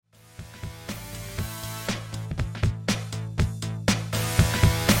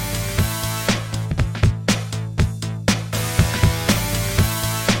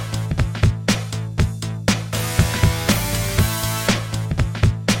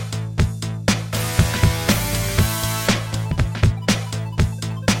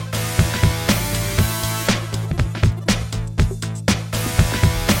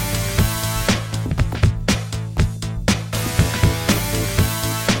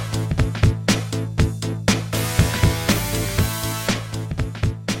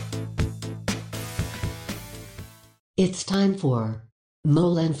It's time for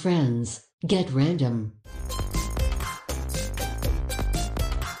Mole and Friends Get Random.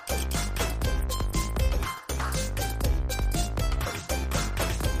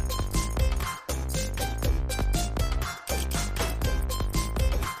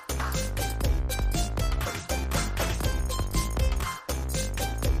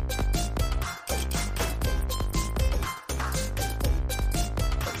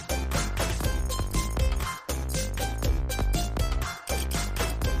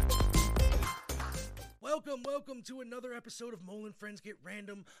 Welcome to another episode of Mole and Friends Get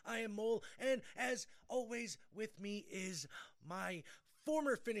Random. I am Mole, and as always, with me is my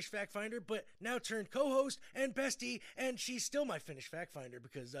former Finnish fact finder, but now turned co-host and bestie, and she's still my Finnish fact finder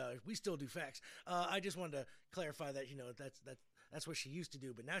because we still do facts. I just wanted to clarify that that's what she used to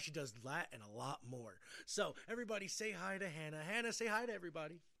do, but now she does that and a lot more. So everybody, say hi to Hannah. Hannah, say hi to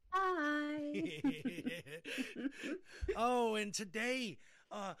everybody. Hi. Oh, and today,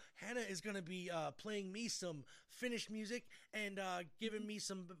 Hannah is going to be playing me some Finnish music and giving me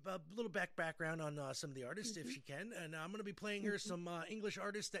some little background on some of the artists if she can. And I'm going to be playing her some English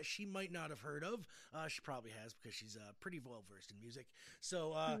artists that she might not have heard of. She probably has because she's pretty well versed in music.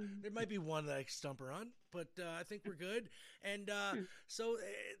 So there might be one that I stump her on, but I think we're good. And so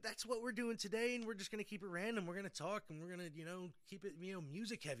that's what we're doing today. And we're just going to keep it random. We're going to talk and we're going to, keep it,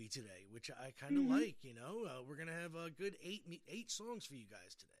 music heavy today, which I kind of like, we're going to have a good eight songs for you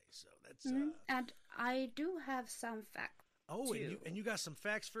guys today. So that's and I do have some facts. Oh, and you got some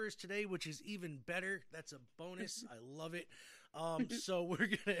facts for us today, which is even better. That's a bonus. I love it. So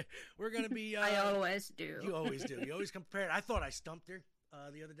we're gonna be. I always do. You always do. You always come prepared. I thought I stumped her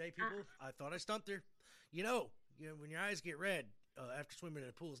the other day, people. I thought I stumped her. When your eyes get red after swimming in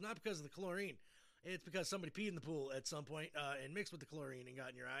a pool, it's not because of the chlorine. It's because somebody peed in the pool at some point and mixed with the chlorine and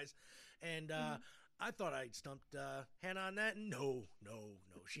got in your eyes. And I thought I stumped Hannah on that. No,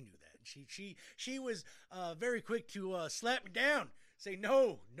 she knew that. She was very quick to slap me down, say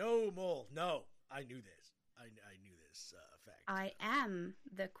no, Mole, no. I knew this. I knew this fact. I am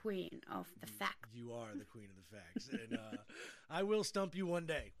the queen of the facts. You are the queen of the facts, and I will stump you one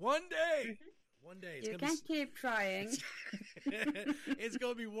day. One day. One day. You can keep trying. It's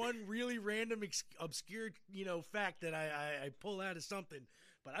going to be one really random, obscure, fact that I pull out of something.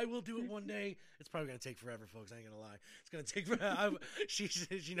 But I will do it one day. It's probably going to take forever, folks. I ain't going to lie. It's going to take forever.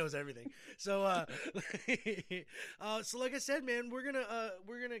 She knows everything. So, so like I said, man, we're gonna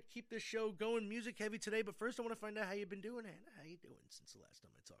keep this show going music heavy today. But first, I want to find out how you've been doing, Hannah. How you doing since the last time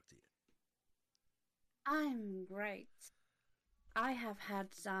I talked to you? I'm great. I have had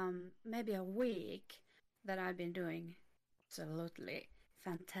maybe a week that I've been doing absolutely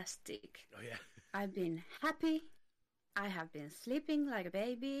fantastic. Oh, yeah. I've been happy. I have been sleeping like a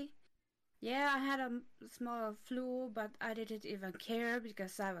baby. Yeah, I had a small flu, but I didn't even care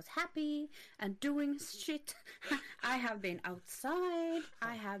because I was happy and doing shit. I have been outside.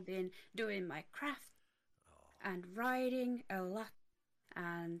 I have been doing my craft and writing a lot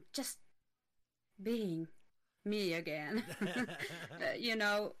and just being me again.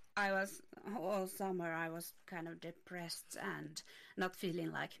 I was all summer I was kind of depressed and not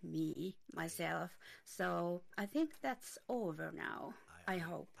feeling like myself. So I think that's over now. I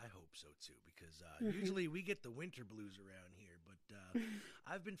hope. I hope so too, because usually we get the winter blues around here, but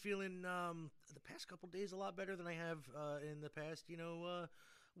I've been feeling the past couple days a lot better than I have in the past,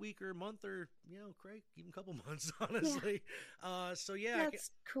 week or month or Craig, even a couple months, honestly. So yeah,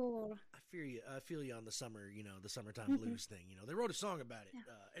 that's cool. I feel you on the summer, the summertime blues thing. They wrote a song about it.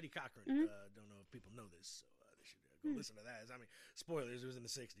 Eddie Cochran. Don't know if people know this, so they should go listen to that. I mean, spoilers. It was in the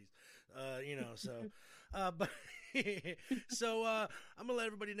 '60s. But so I'm gonna let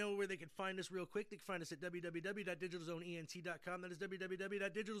everybody know where they can find us real quick. They can find us at www.digitalzoneent.com. That is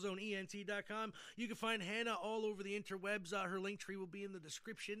www.digitalzoneent.com. You can find Hannah all over the interwebs. Her link tree will be in the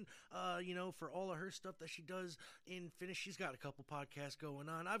description. For all of her stuff that she does in Finnish. She's got a couple podcasts going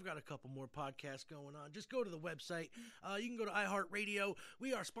on. I've got a couple more podcasts going on. Just go to the website. You can go to iHeartRadio.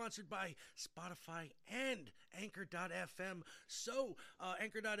 We are sponsored by Spotify and Anchor.fm. So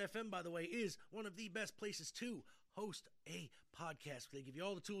Anchor.fm, by the way, is one of the best places to host a podcast. They give you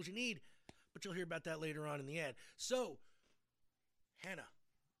all the tools you need, but you'll hear about that later on in the ad. So, Hannah,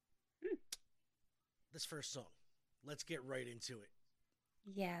 this first song, let's get right into it.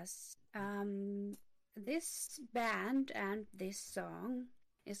 Yes. This band and this song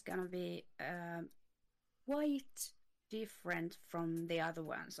is gonna be quite different from the other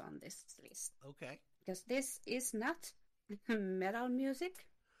ones on this list. Okay. Because this is not metal music.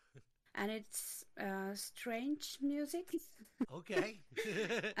 And it's strange music. Okay.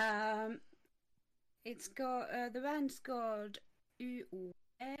 It's called the band's called YUP,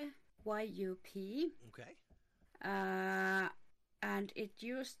 Okay. and it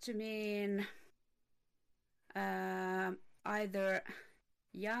used to mean either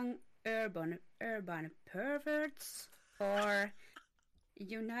young urban perverts or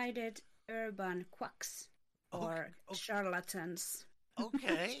united urban quacks or Okay. charlatans.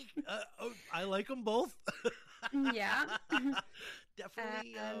 Okay. I like them both. Yeah.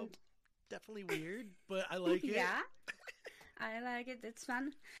 Definitely, And definitely weird, but I like it. yeah, I like it. It's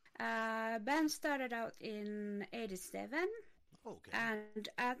fun. Band started out in '87, Okay. and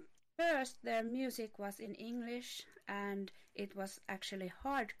at first their music was in English, and it was actually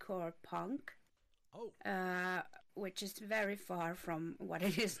hardcore punk, Oh. which is very far from what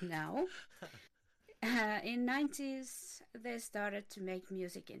it is now. In '90s, they started to make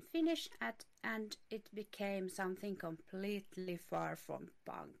music in Finnish, and it became something completely far from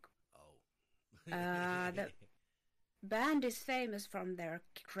punk. Oh. The band is famous from their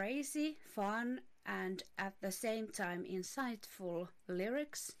crazy, fun, and at the same time insightful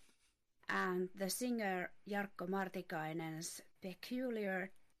lyrics, and the singer Jarkko Martikainen's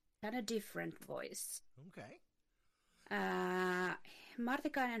peculiar, kind of different voice. Okay.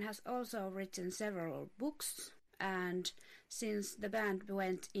 Martikainen has also written several books, and since the band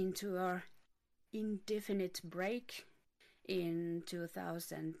went into a indefinite break in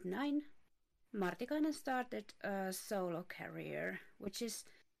 2009, Martikainen started a solo career, which is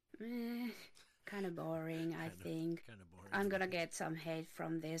kind of boring, I think. Kind of boring. I'm gonna get some hate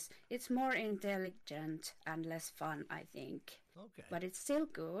from this. It's more intelligent and less fun, I think. Okay. But it's still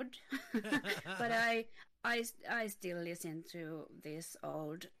good. But I still listen to these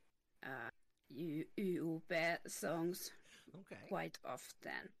old UUP songs Okay. quite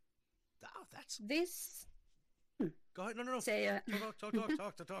often. Oh, that's. This Go ahead. No. say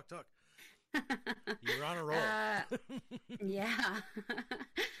Talk. You're on a roll. yeah.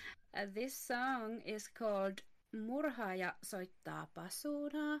 This song is called Murhaaja soittaa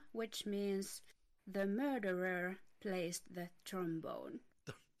basuunaa, which means the murderer plays the trombone.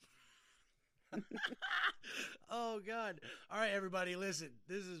 Oh God! All right, everybody, listen.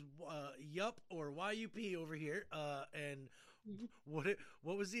 This is Yup or YUP over here. And what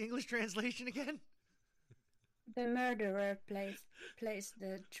was the English translation again? The murderer plays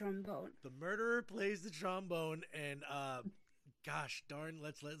the trombone. The murderer plays the trombone, and gosh darn,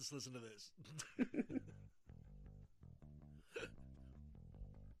 let's listen to this.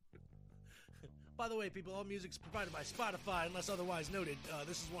 By the way, people, all music's provided by Spotify, unless otherwise noted.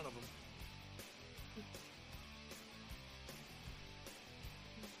 This is one of them.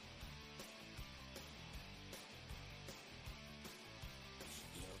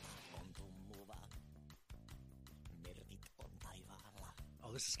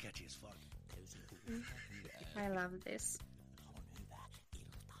 Oh, this is catchy as fuck. I love this.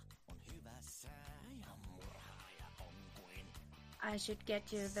 I should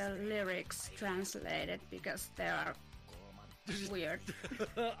get you the lyrics translated because they are weird.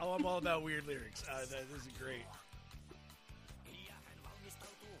 Oh, I'm all about weird lyrics. This is great.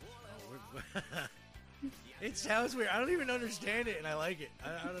 Oh, it sounds weird. I don't even understand it, and I like it.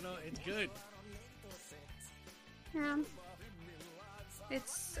 I don't know. It's good. Yeah.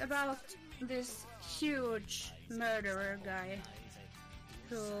 It's about this huge murderer guy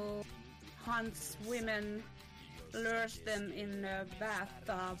who hunts women, lures them in a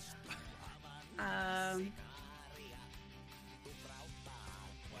bathtub,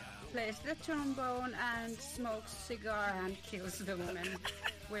 plays the trombone and smokes cigar and kills the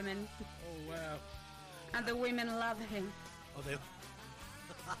women. Oh, wow. And the women love him. Oh, they...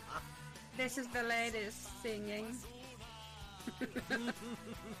 This is the ladies singing.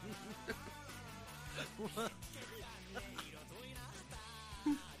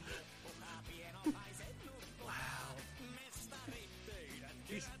 Wow.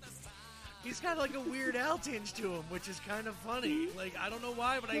 He's got like a Weird Al tinge to him, which is kind of funny. Like, I don't know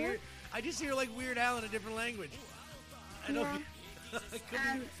why, but I just hear like Weird Al in a different language. I don't. Yeah.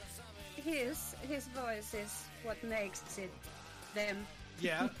 And his voice is what makes it them.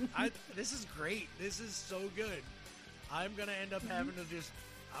 Yeah, this is great. This is so good. I'm gonna end up having to just.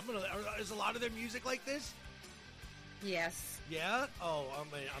 Is a lot of their music like this? Yes. Yeah. Oh, I'm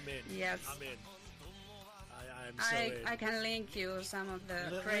in. Yes. I'm in. I'm so in. I can link you some of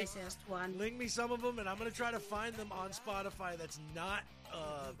the craziest ones. Link me some of them, and I'm gonna try to find them on Spotify. That's not,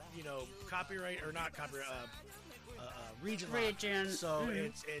 copyright or not copyright, region. So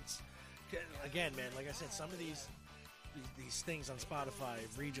it's again, man. Like I said, some of these things on Spotify,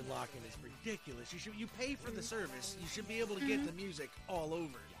 region locking is ridiculous. You pay for the service. You should be able to get the music all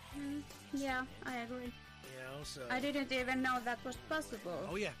over. Yeah, I agree. So I didn't even know that was possible.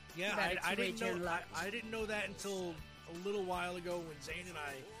 Oh yeah, That it's I didn't know. region locked. I didn't know that until a little while ago when Zane and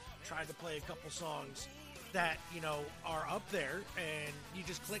I tried to play a couple songs that are up there, and you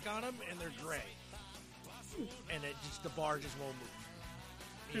just click on them and they're gray, and the bar just won't move.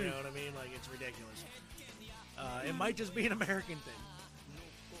 You know what I mean? Like, it's ridiculous. It might just be an American thing.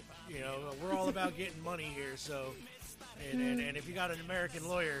 We're all about getting money here, so and if you got an American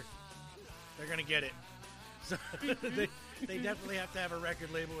lawyer, they're gonna get it. So they definitely have to have a record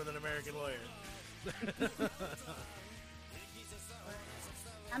label with an American lawyer.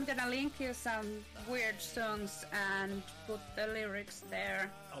 I'm gonna link you some weird songs and put the lyrics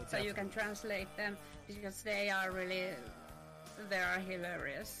there so you can translate them, because they are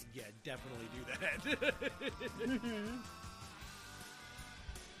hilarious. Yeah, definitely do that.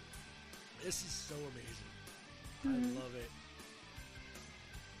 This is so amazing. I love it.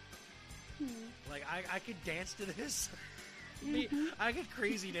 Like, I could dance to this. I could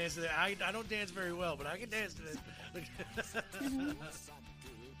crazy dance to that. I don't dance very well, but I can dance to this.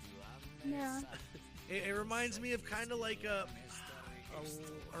 Yeah. It reminds me of kind of like a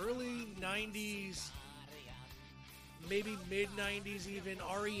early 90s, maybe mid 90s even,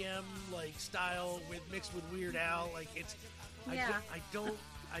 REM like style mixed with Weird Al. Like, it's I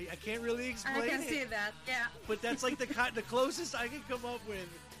can't really explain it. I can see that. Yeah. But that's like the closest I can come up with.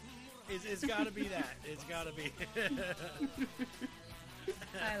 It's got to be that. It's got to be.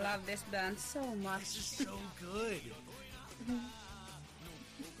 I love this band so much. This is so good.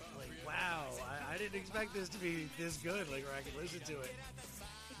 Like, wow. I didn't expect this to be this good, like, where I could listen to it.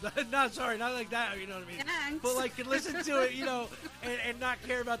 Not like that, you know what I mean? Thanks. But, like, could listen to it, and not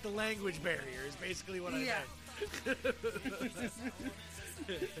care about the language barrier is basically what I meant.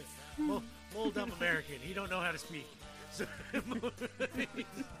 Mold up American. He don't know how to speak. So, oh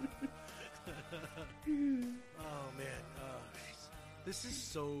man, this is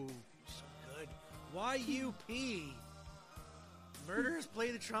so good. YUP. Murderers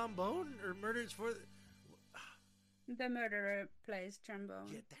play the trombone, or murderers for the murderer plays trombone.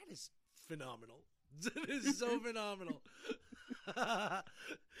 Yeah, that is phenomenal. That is so phenomenal.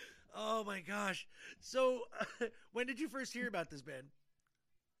 Oh my gosh. So, when did you first hear about this band?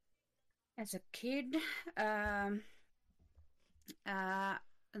 As a kid,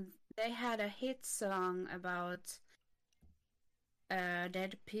 they had a hit song about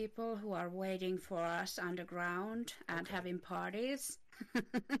dead people who are waiting for us underground and having parties.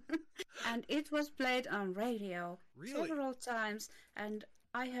 And it was played on radio several times, and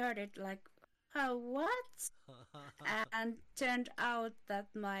I heard it like, oh, what? And turned out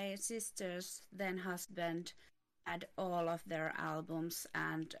that my sister's then husband had all of their albums,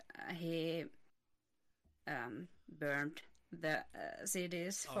 and he burned the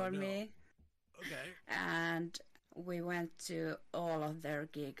CDs for me. Okay. And we went to all of their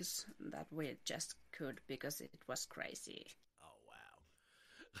gigs that we just could, because it was crazy.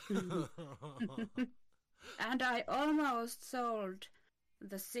 Oh, wow. And I almost sold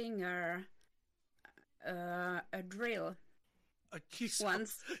the singer a drill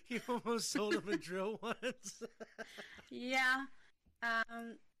once. You almost sold him a drill once? Yeah.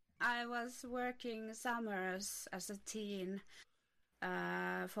 I was working summers as a teen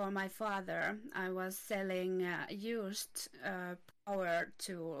for my father. I was selling used power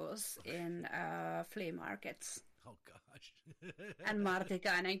tools in flea markets. Oh, gosh. And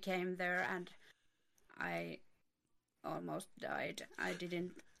Martikainen came there, and I almost died. I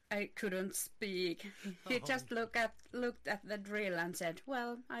couldn't speak. He just looked at the drill and said,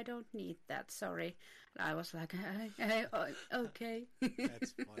 "Well, I don't need that, sorry." I was like, okay.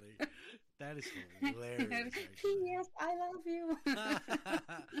 That's funny. That is hilarious. Yes, I love you.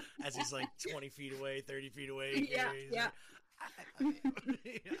 As he's like 20 feet away, 30 feet away. Yeah.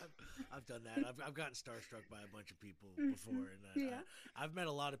 I've done that. I've gotten starstruck by a bunch of people before, and I've met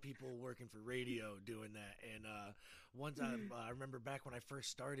a lot of people working for radio doing that. And one time, I remember back when I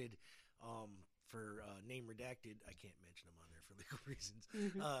first started for Name Redacted. I can't mention them on there for legal reasons.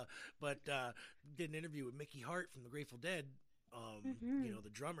 But did an interview with Mickey Hart from the Grateful Dead. The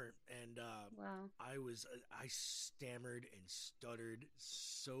drummer, and wow. I stammered and stuttered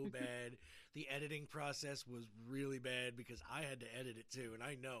so bad. The editing process was really bad because I had to edit it too, and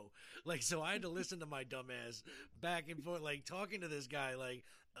I know, like, so I had to listen to my dumbass back and forth, like, talking to this guy, like,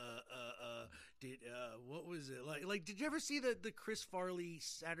 what was it like? Did you ever see the Chris Farley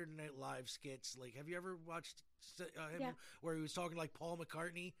Saturday Night Live skits? Like, have you ever watched him where he was talking like Paul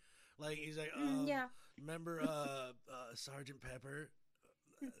McCartney? Like, he's like, remember Sergeant Pepper?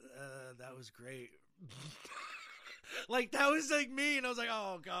 That was great. Like that was like me, and I was like,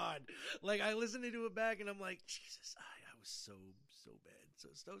 oh god. Like I listened to it back, and I'm like, Jesus, I was so bad. So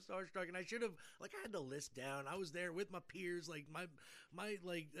starstruck, and I should have like I had the list down. I was there with my peers, like my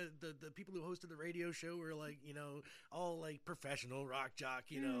like the people who hosted the radio show were like all like professional rock jock,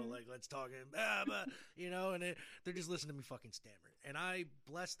 like let's talk and and they're just listening to me fucking stammer, and I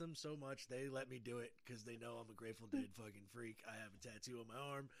bless them so much they let me do it because they know I'm a Grateful Dead fucking freak. I have a tattoo on my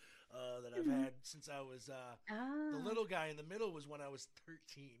arm that I've had since I was the little guy in the middle was when I was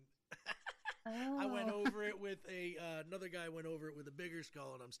 13. I went over it with another guy went over it with a bigger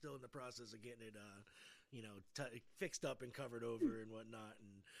skull, and I'm still in the process of getting it, fixed up and covered over and whatnot.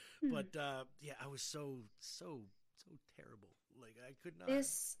 And but yeah, I was so terrible. Like I could not.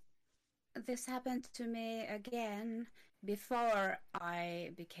 This happened to me again before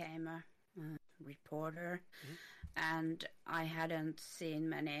I became a reporter, and I hadn't seen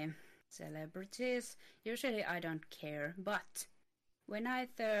many celebrities. Usually, I don't care, but when I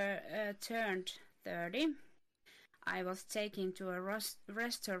turned 30, I was taken to a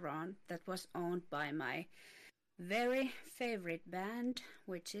restaurant that was owned by my very favorite band,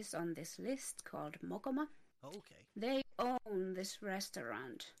 which is on this list, called Mokoma. Okay. They own this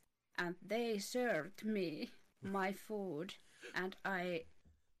restaurant, and they served me my food, and I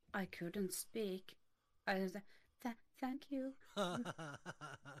couldn't speak. I was like, thank you. Oh God.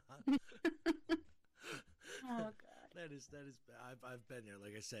 That is. I've been there,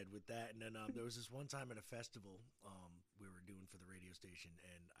 like I said, with that. And then there was this one time at a festival we were doing for the radio station,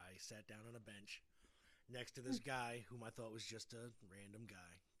 and I sat down on a bench next to this guy whom I thought was just a random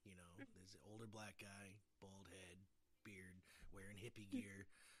guy. This older black guy, bald head, beard, wearing hippie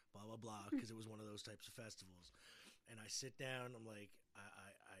gear, blah blah blah, because it was one of those types of festivals. And I sit down. I'm like,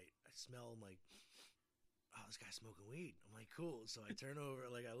 I smell. I'm like, oh, this guy's smoking weed. I'm like, cool. So I turn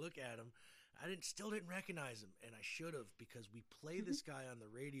over, like I look at him. I still didn't recognize him, and I should have, because we play this guy on the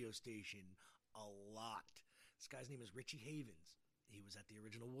radio station a lot. This guy's name is Richie Havens. He was at the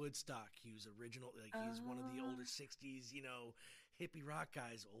original Woodstock. He was original, like he's one of the older '60s, hippie rock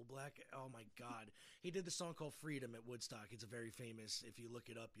guys, old black. Oh my God, he did the song called "Freedom" at Woodstock. It's a very famous. If you look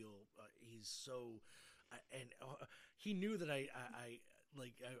it up, you'll. He's so, and he knew that I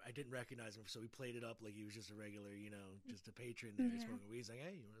didn't recognize him, so he played it up like he was just a regular, just a patron there smoking weed. He's like,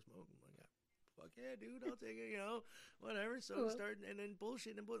 hey, you want to smoke? I'm like, fuck yeah, dude, I'll take it, whatever. So cool. Starting and then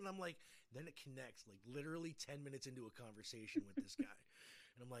bullshit, and I'm like, then it connects, like literally 10 minutes into a conversation with this guy,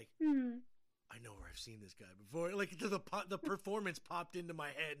 and I'm like, I know where I've seen this guy before. Like the performance popped into my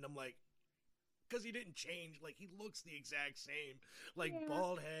head, and I'm like, because he didn't change, like he looks the exact same, like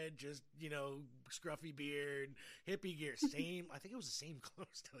bald head, just scruffy beard, hippie gear, same. I think it was the same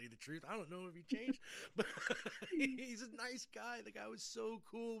clothes. Tell you the truth, I don't know if he changed, but he's a nice guy. The guy was so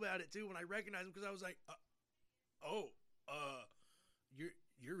cool about it too. When I recognized him, because I was like,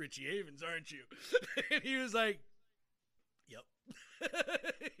 you're Richie Havens, aren't you? And he was like, yep. And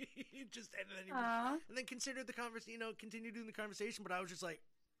then considered the conversation, continued doing the conversation, but I was just like.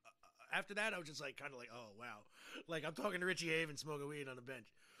 After that, I was just like, kind of like, oh, wow. Like, I'm talking to Richie Havens smoking weed on a bench.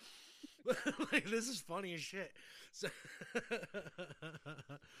 Like, this is funny as shit. So,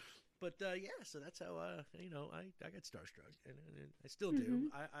 but, yeah, so that's how, I got starstruck. And I still do.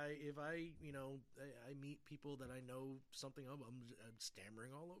 If I meet people that I know something of, I'm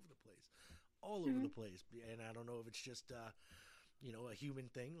stammering all over the place. All over the place. And I don't know if it's just, a human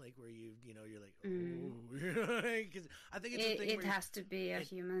thing, like where you're like, oh, because I think it's a thing. It has to be a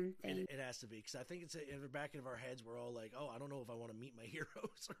human thing. It has to be, because I think it's in the back of our heads. We're all like, oh, I don't know if I want to meet my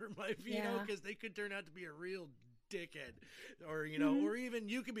heroes or my, because they could turn out to be a real dickhead, or or even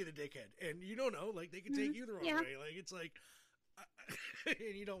you could be the dickhead, and you don't know, like they could take you the wrong way. Like it's like,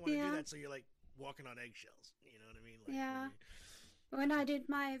 and you don't want to do that, so you're like walking on eggshells. You know what I mean? Like, when I did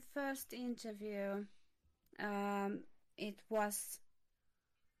my first interview, it was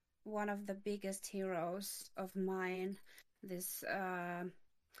one of the biggest heroes of mine. This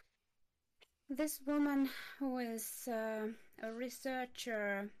woman who is a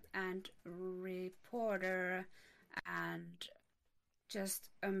researcher and reporter and just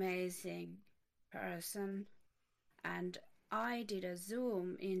amazing person. And I did a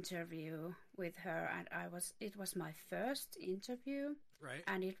Zoom interview with her, and it was my first interview, right?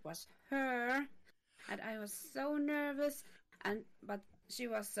 And it was her. And I was so nervous, but she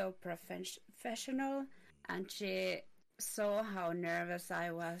was so professional, and she saw how nervous I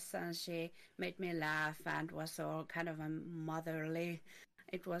was, and she made me laugh and was all kind of a motherly.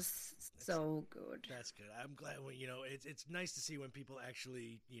 It was so good. That's good. I'm glad when it's nice to see when people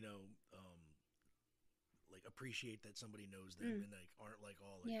actually like appreciate that somebody knows them and like aren't like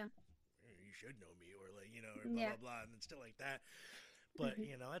all like, you should know me, or like, or blah, Yeah. blah, blah, and stuff like that. But,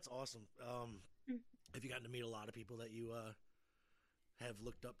 that's awesome. Have you gotten to meet a lot of people that you have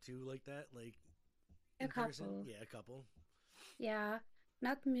looked up to like that? Like, A in person? couple. Yeah, a couple. Yeah,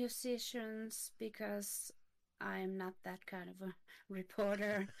 not musicians because I'm not that kind of a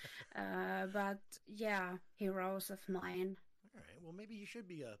reporter. But yeah, heroes of mine. All right. Well, maybe you should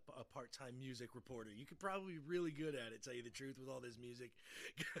be a part-time music reporter. You could probably be really good at it, tell you the truth, with all this music.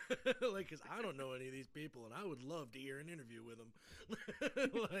 Like, because I don't know any of these people, and I would love to hear an interview with them.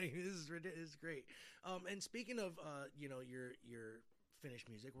 Like, this is great. And speaking of, your Finnish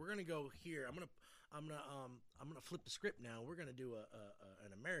music, we're gonna go here. I'm gonna flip the script now. We're gonna do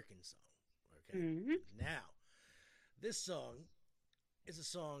an American song. Okay. Hmm. Now, this song is a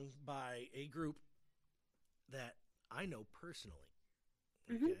song by a group that I know personally.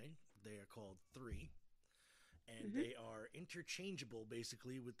 Okay, they are called Three, and they are interchangeable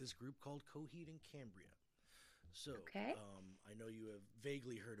basically with this group called Coheed and Cambria. So, Okay. I know you have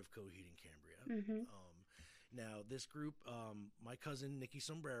vaguely heard of Coheed and Cambria. Hmm. Now, this group, my cousin Nikki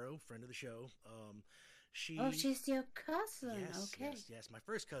Sombrero, friend of the show, she. Oh, she's your cousin. Yes, Okay. yes. My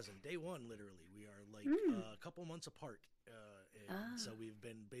first cousin, day one, literally. We are like a couple months apart, and so we've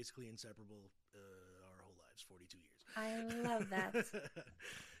been basically inseparable our whole lives, 42 years. I love that.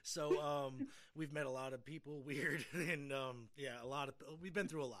 So we've met a lot of people, weird, and we've been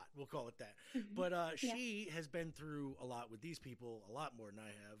through a lot. We'll call it that. But she has been through a lot with these people, a lot more than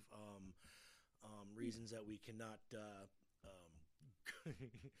I have. Reasons that we cannot.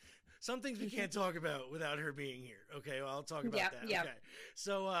 Some things we can't talk about without her being here. Okay, well, I'll talk about that. Yep. Okay,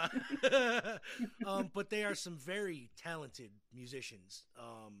 so, but they are some very talented musicians,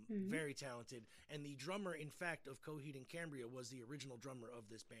 very talented. And the drummer, in fact, of Coheed and Cambria was the original drummer of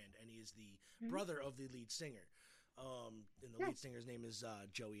this band, and he is the brother of the lead singer. And the lead singer's name is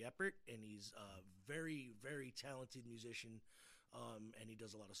Joey Eppert, and he's a very, very talented musician, and he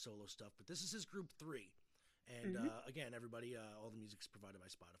does a lot of solo stuff. But this is his group Three. And again, everybody, all the music's provided by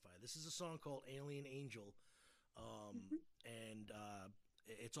Spotify. This is a song called Alien Angel, and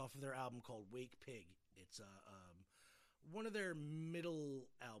it's off of their album called Wake Pig. It's one of their middle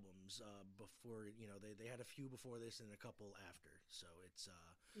albums before, they had a few before this and a couple after. So it's,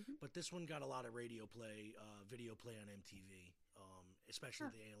 but this one got a lot of radio play, video play on MTV, especially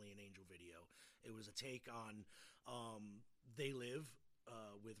the Alien Angel video. It was a take on They Live.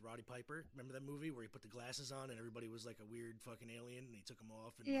 With Roddy Piper, remember that movie where he put the glasses on and everybody was like a weird fucking alien, and he took them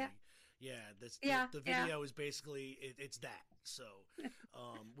off? And the video is basically it's that. So,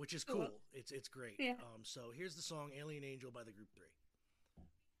 which is cool. It's great. Yeah. So here's the song "Alien Angel" by the group Three.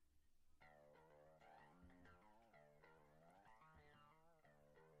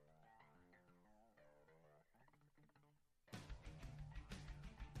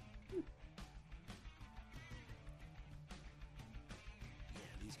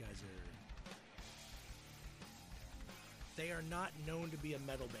 These guys they are not known to be a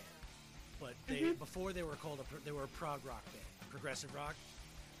metal band, but before they were they were a prog rock band, progressive rock,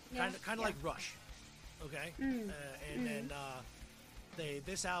 kind of like Rush, okay. And then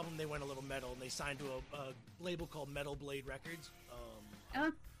this album they went a little metal, and they signed to a label called Metal Blade Records.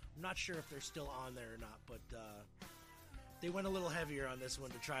 I'm not sure if they're still on there or not, but they went a little heavier on this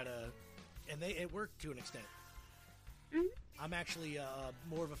one to try to, and it worked to an extent. I'm actually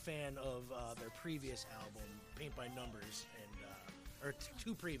more of a fan of their previous album, Paint by Numbers, and or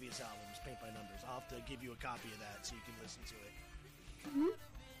two previous albums, Paint by Numbers. I'll have to give you a copy of that so you can listen to it.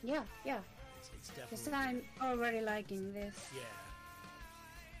 Yeah. It's definitely. Because I'm already liking this. Yeah.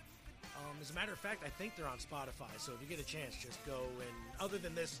 As a matter of fact, I think they're on Spotify. So if you get a chance, just go and. Other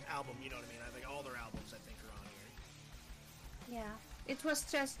than this album, you know what I mean. I think all their albums, I think, are on here. Yeah. It was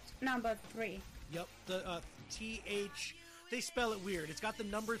just number 3. Yep. The TH. They spell it weird. It's got the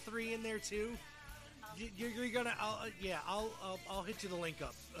number 3 in there too. You're gonna. I'll hit you the link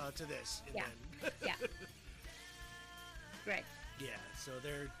up to this. Yeah. Yeah. Great. Yeah. So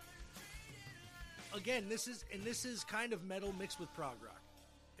they're. Again, this is kind of metal mixed with prog rock.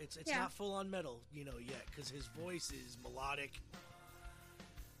 It's not full on metal, yet, because his voice is melodic,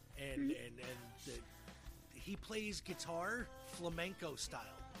 and he plays guitar flamenco style.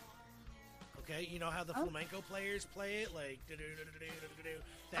 Okay, you know how the flamenco players play it, like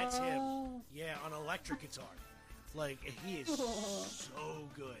that's him. Yeah, on electric guitar. Like he is so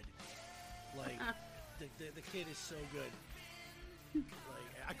good. Like the kid is so good.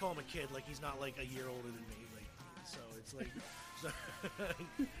 Like I call him a kid, like he's not like a year older than me. Like so, it's like.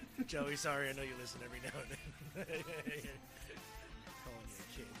 Joey, sorry, I know you listen every now and then. Calling you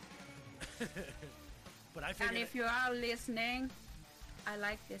a kid. But I figured. And if you are listening, I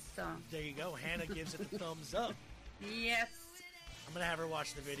like this song. There you go. Hannah gives it a thumbs up. Yes. I'm gonna have her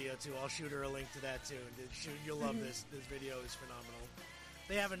watch the video too. I'll shoot her a link to that too. You'll love this. This video is phenomenal.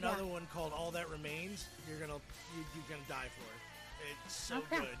 They have another one called "All That Remains." You're gonna die for it. It's so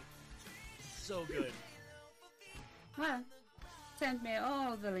good, so good. Well, send me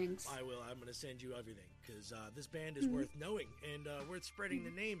all the links. I will. I'm gonna send you everything because this band is worth knowing and worth spreading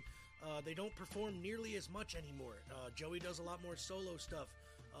the name. They don't perform nearly as much anymore. Joey does a lot more solo stuff,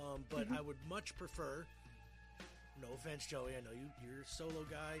 but I would much prefer. No offense, Joey. I know you're a solo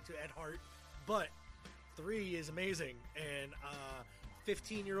guy at heart, but 3 is amazing, and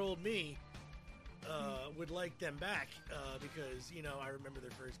 15-year-old me would like them back because I remember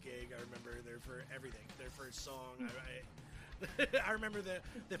their first gig. I remember everything. Their first song. I remember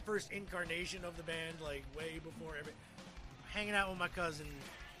the first incarnation of the band, like way before hanging out with my cousin.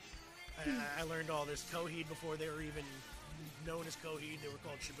 I learned all this Coheed before they were even known as Coheed. They were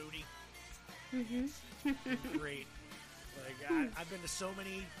called Shibuti. Great. Like I've been to so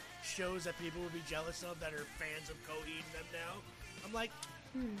many shows that people would be jealous of that are fans of Coheed and them now. I'm like,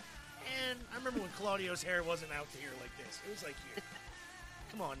 and I remember when Claudio's hair wasn't out here like this. It was like here.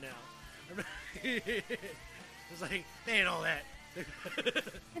 Come on now. It was like, they ain't all that.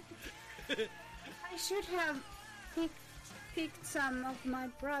 I should have picked some of my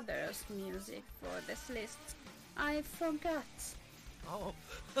brother's music for this list. I forgot. Oh,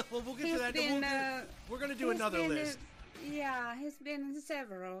 well, we'll get to that. We're going to do another list. He's been in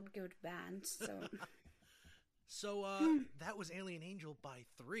several good bands. So, that was Alien Angel by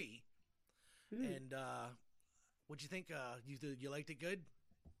 3. And what'd you think? You liked it good?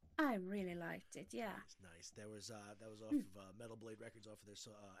 I really liked it, yeah. It's nice. That was off of Metal Blade Records, off of their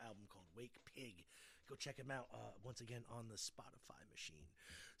album called Wake Pig. Go check them out once again on the Spotify machine.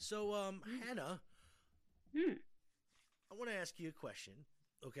 So, Hannah, I want to ask you a question,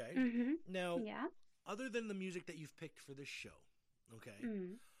 okay? Now, other than the music that you've picked for this show, okay,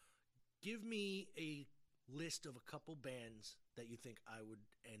 give me a list of a couple bands that you think I would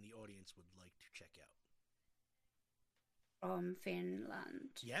and the audience would like to check out. From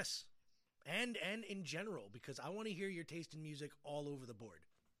Finland. Yes, and in general, because I want to hear your taste in music all over the board.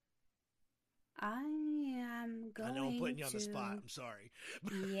 I am going to... I know I'm putting you on the spot. I'm sorry.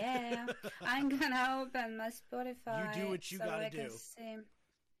 Yeah, I'm going to open my Spotify. You do what you got to do.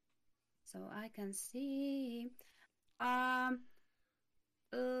 So I can see...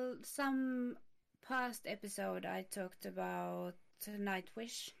 some past episode I talked about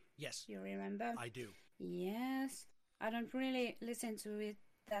Nightwish. Yes. You remember? I do. Yes. I don't really listen to it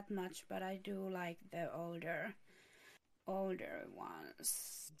that much, but I do like the older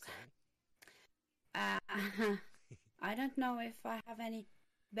ones. Okay. I don't know if I have any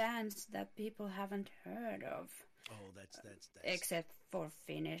bands that people haven't heard of. Oh, that's except for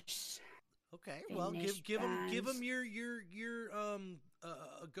Finnish. Okay, well, give them your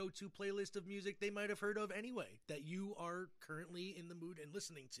go-to playlist of music they might have heard of anyway that you are currently in the mood and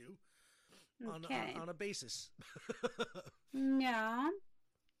listening to on a basis. Yeah.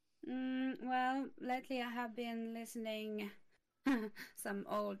 Well, lately I have been listening some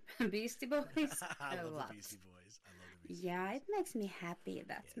old Beastie Boys. I love the Beastie Boys. Yeah, it makes me happy,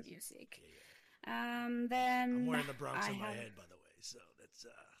 that music. Yeah. Then I'm wearing the Bronx in my head, by the way, so that's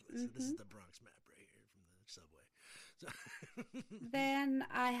this is the Bronx map right here from the subway. So then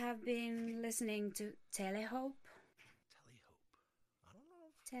I have been listening to Telehope. I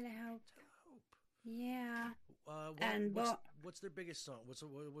don't know. Telehope. Yeah. What's their biggest song? What's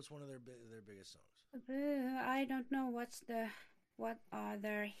one of their biggest songs? I don't know what are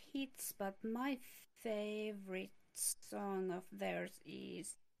their hits, but my favorite song of theirs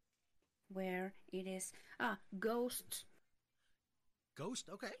is where it is Ghost. Ghost,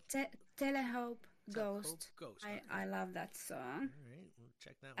 okay. Telehope Ghost. Ghost. I love that song. All right, we'll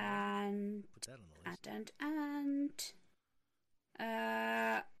check that one. And put that on the list.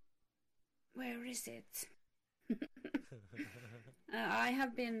 Where is it? I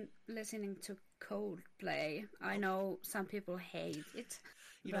have been listening to Coldplay. I know some people hate it.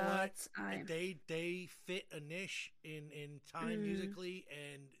 You know what? They fit a niche in time musically,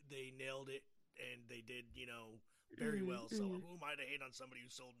 and they nailed it, and they did, very well. So who am I to hate on somebody who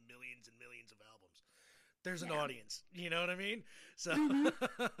sold millions and millions of albums? There's an audience. You know what I mean? So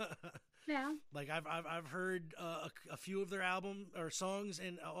yeah, like I've heard a few of their album or songs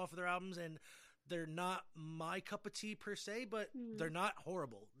and off of their albums, and they're not my cup of tea per se, but they're not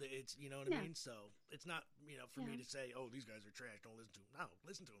horrible. It's what I mean. So it's not for me to say, oh, these guys are trash, don't listen to them. No,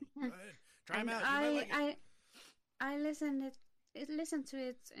 listen to them. Go ahead, try them out. You might like it. I listen to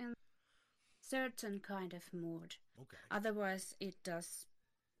it in certain kind of mood. Okay. Otherwise, it does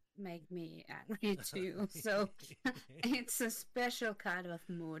make me angry too. So it's a special kind of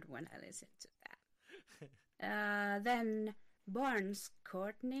mood when I listen to that. Then Barnes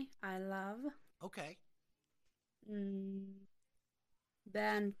Courtney, I love. Okay. Mm,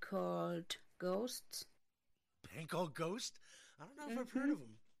 band called Ghost. Band called Ghost? I don't know if I've heard Mm-hmm. of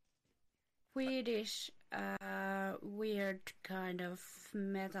them. Swedish, weird kind of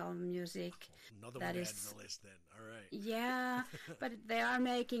metal music Another that one to add is, to the list then. All right. yeah, but they are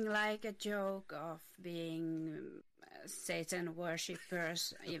making like a joke of being Satan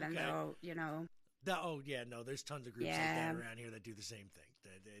worshippers, even Okay. though, you know, Oh, yeah, no, there's tons of groups like yeah, that around here that do the same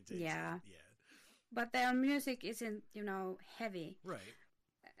thing. yeah, Yeah. but their music isn't, you know, heavy. Right.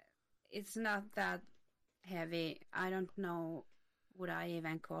 It's not that heavy. I don't know, would I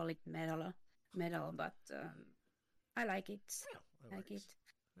even call it metal, but I like it. Yeah, that Like it. works.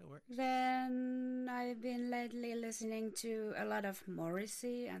 That works. Then I've been lately listening to a lot of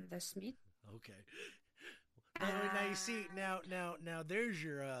Morrissey and the Smiths. Okay. Now you see now there's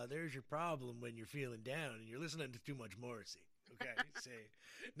your problem when you're feeling down and you're listening to too much Morrissey. Okay,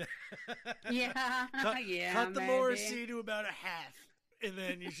 see, Yeah, yeah, cut the maybe. Morrissey to about a half, and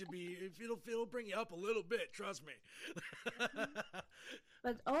then you should be. If it'll bring you up a little bit. Trust me.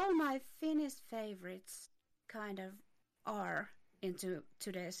 But all my Finnish favorites kind of are into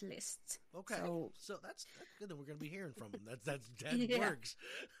today's list. Okay, So so that's good. Then we're gonna be hearing from them. That Yeah. works.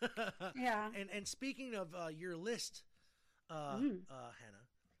 yeah, And speaking of your list, Mm. Hannah,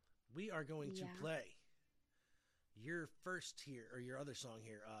 we are going to Yeah. play your first here or your other song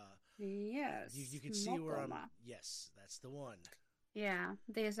here. Yes, You can see where I'm. Mokoma. Yes, that's the one. Yeah,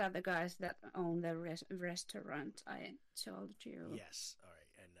 these are the guys that own the restaurant I told you. Yes. All right.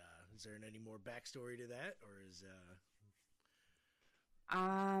 And is there any more backstory to that, or is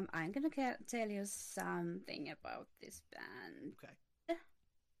I'm gonna tell you something about this band. okay?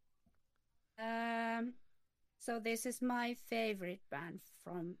 So this is my favorite band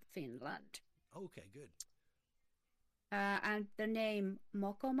from Finland. Okay, good. And the name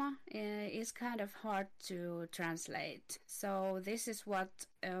Mokoma is kind of hard to translate. So this is what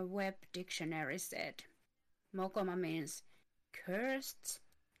a web dictionary said. Mokoma means cursed,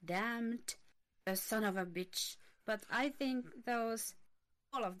 damned, a son of a bitch. But I think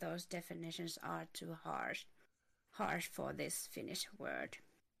all of those definitions are too harsh for this Finnish word.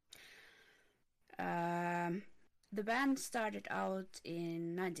 The band started out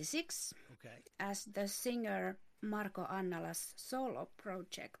in '96 Okay. as the singer Marko Annala's solo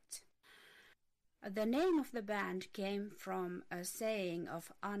project. The name of the band came from a saying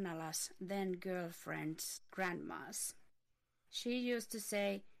of Annala's then girlfriend's grandma's. She used to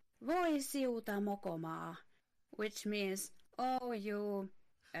say, "Voi siuta mokomaa," which means, "Oh, you,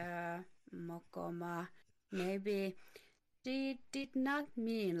 mokoma." Maybe she did not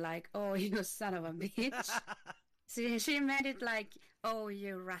mean like, "Oh, you son of a bitch." She made it like, "Oh,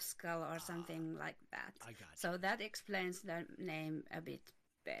 you rascal," or something like that. I got So that explains the name a bit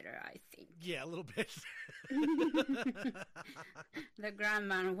better, I think. Yeah, a little bit. The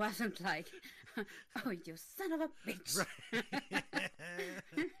grandma wasn't like, "Oh, you son of a bitch."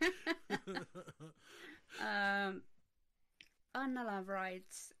 Annala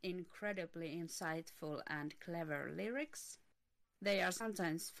writes incredibly insightful and clever lyrics. They are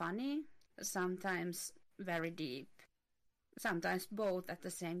sometimes funny, sometimes very deep, sometimes both at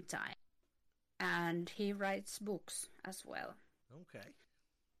the same time. And he writes books as well. Okay.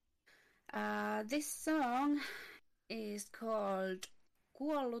 This song is called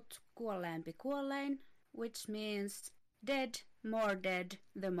Kuollut kuolleempi kuollein, which means dead, more dead,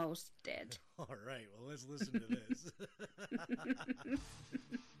 the most dead. All right. Well, let's listen to this.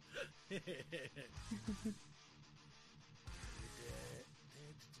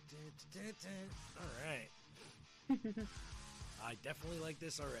 All right. I definitely like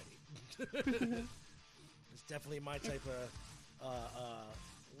this already. It's definitely my type of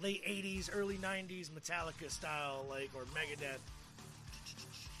late 80s, early 90s Metallica style, like, or Megadeth.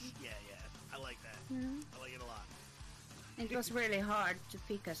 Yeah, I like that. I like it a lot. It was really hard to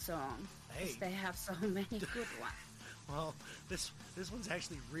pick a song, because Hey. they have so many good ones. Well, this one's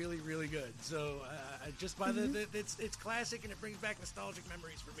actually really, really good. So just by the it's classic and it brings back nostalgic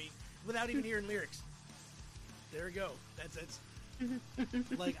memories for me without even hearing lyrics. There we go. That's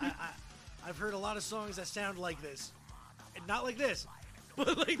like I've heard a lot of songs that sound like this, and not like this,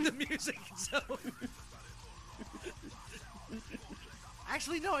 but like the music itself.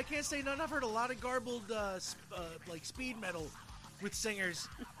 Actually, no, I can't say none. I've heard a lot of garbled like speed metal with singers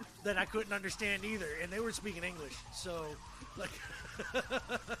that I couldn't understand either, and they were speaking English. So, like,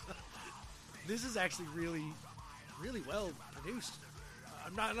 this is actually really, really well produced.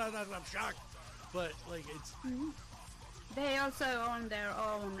 I'm shocked, but like it's. They also own their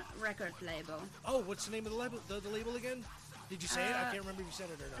own record label. Oh, what's the name of the label? The label again? Did you say it? I can't remember if you said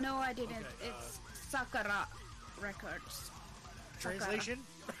it or not. No, I didn't. Okay, It's Sakura Records. translation?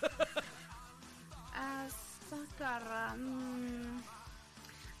 Sakura.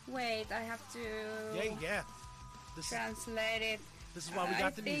 Wait, I have to Yeah. This translate it. is why we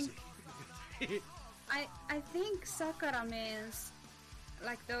got the music. I think Sakura means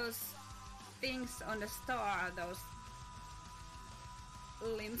like those things on the star, those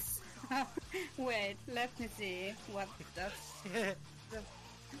limbs. Wait, let me see what the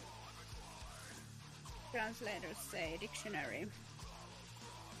translators say. Dictionary.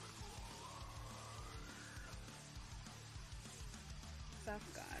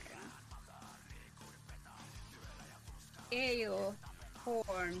 Sakura. Ale,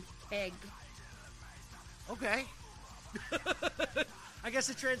 horn, egg. Okay. I guess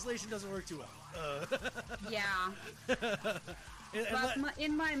the translation doesn't work too well. Yeah. But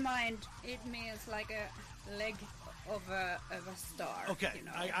in my mind, it means like a leg of a star. Okay, you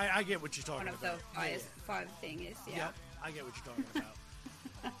know, I get what you're talking one of about. the five things. Yeah. Yep, I get what you're talking about.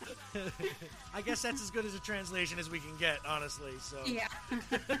 I guess that's as good as a translation as we can get, honestly. So Yeah.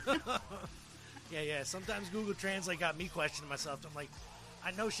 yeah. Sometimes Google Translate got me questioning myself. I'm like,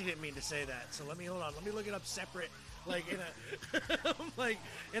 I know she didn't mean to say that. So let me look it up separate. Like in a, I'm like,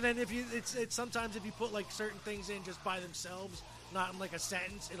 and then if you, it's sometimes if you put like certain things in just by themselves, not in like a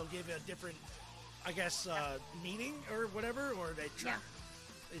sentence, it'll give you a different, I guess, meaning or whatever. Or they try.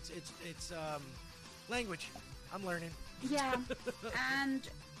 Yeah. It's language. I'm learning. Yeah. And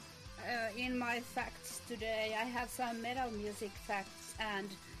in my facts today, I have some metal music facts and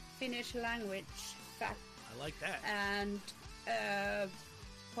Finnish language facts. I like that. And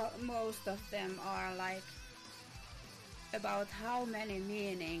most of them are like about how many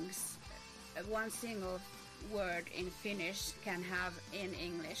meanings one single word in Finnish can have in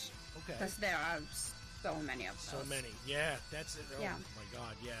English. Okay. Because there are so many of those. So many. Yeah, that's it. Oh Yeah. my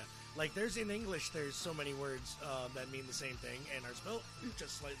God, yeah. Like there's in English, there's so many words that mean the same thing and are spelled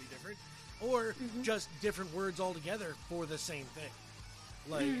just slightly different, or just different words altogether for the same thing.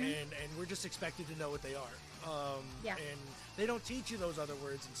 Like, and we're just expected to know what they are. Yeah. And they don't teach you those other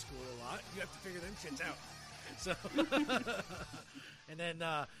words in school a lot. You have to figure them shits out. So, and then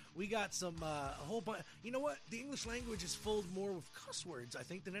we got some a whole bunch. You know what? The English language is filled more with cuss words, I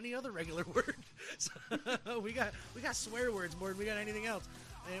think, than any other regular word. So we got swear words more than we got anything else.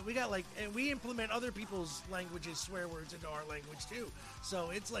 And we got and we implement other people's languages, swear words into our language too. So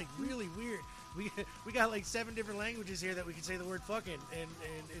it's like really weird. We got like 7 different languages here that we can say the word fucking, and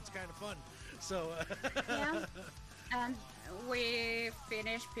it's kind of fun. So Yeah. And we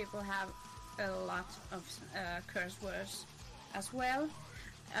Finnish people have a lot of curse words as well.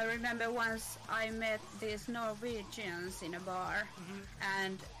 I remember once I met these Norwegians in a bar,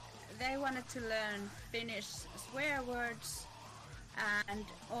 and they wanted to learn Finnish swear words, and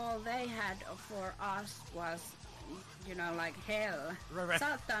all they had for us was, you know, like hell, Right.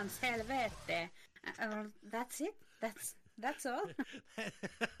 satans helvete. That's it. That's all.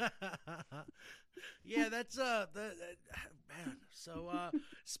 Yeah, that's man. So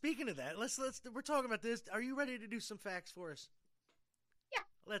speaking of that, let's we're talking about this. Are you ready to do some facts for us? Yeah.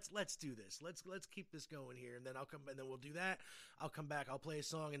 Let's do this. Let's keep this going here, and then we'll do that. I'll come back. I'll play a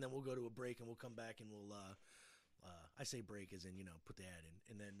song, and then we'll go to a break, and we'll come back, and we'll I say break as in, you know, put the ad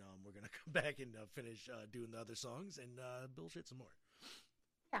in, and then we're gonna come back and finish doing the other songs and bullshit some more.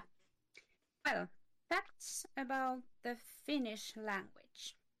 Yeah. Well, facts about the Finnish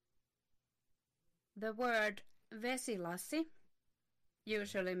language. The word vesilasi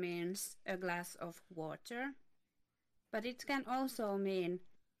usually means a glass of water, but it can also mean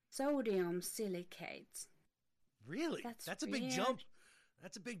sodium silicate. Really? That's a big weird. jump.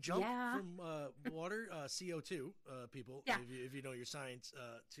 That's a big jump Yeah. from water, CO2, people. Yeah. If you know your science,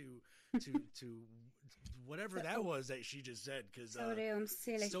 to whatever that was that she just said, because Sodium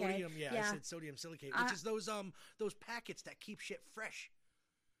silicate. sodium. Yeah, I said sodium silicate, which is those packets that keep shit fresh.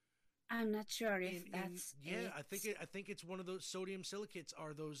 I'm not sure if that's it. I think it's one of those sodium silicates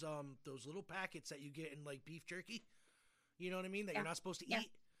are those little packets that you get in like beef jerky. You know what I mean? That you're not supposed to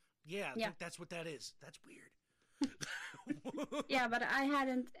eat. Yeah, I think that's what that is. That's weird. Yeah, but I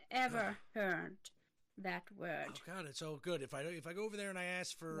hadn't ever heard that word. Oh God, it's so good. If I go over there and I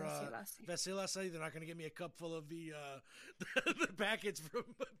ask for vesilasi, they're not going to give me a cup full of the packets from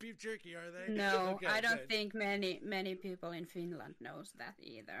beef jerky, are they? No, Okay, I don't good. think many people in Finland knows that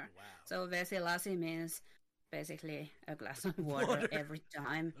either. Wow. So vesilasi means basically a glass of water every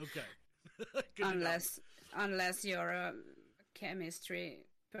time, Okay. Good to know. unless unless you're a chemistry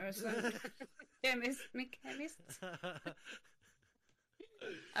person. chemist.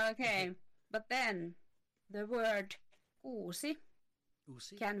 Okay, but then the word uusi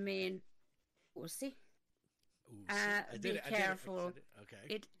Usi? can mean uusi. Usi. Be careful.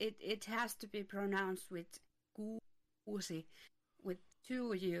 Okay. It has to be pronounced with kuusi, with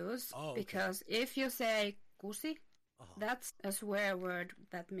two U's, Oh, okay. because if you say kusi, Uh-huh. that's a swear word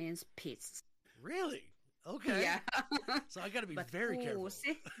that means piss. Really? Okay. Yeah. So I got to be But very careful.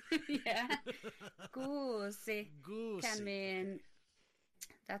 kuusi, yeah, kuusi Goosey. can mean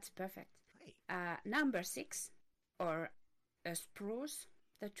that's perfect. Right. Number 6, or a spruce,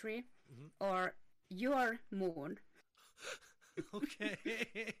 the tree, Mhm. or your moon. Okay.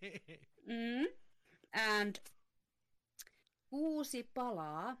 And kuusi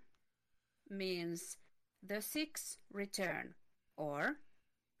palaa means the 6 return, or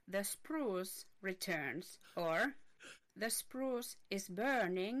the spruce returns, or the spruce is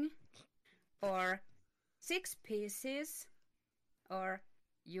burning, or 6 pieces, or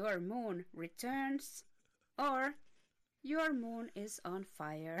your moon returns, or your moon is on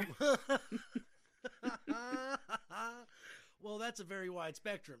fire. Well, that's a very wide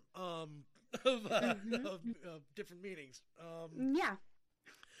spectrum of different meanings. Yeah.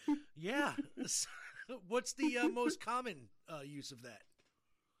 Yeah. What's the most common use of that?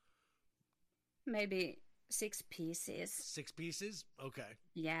 Maybe 6 pieces. 6 pieces? Okay.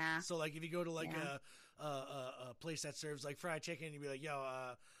 Yeah. So, like, if you go to, like, Yeah. a place that serves, like, fried chicken, you'd be like, yo,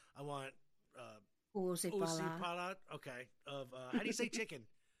 I want Kuusi usi palaa. palat. Okay. How do you say chicken?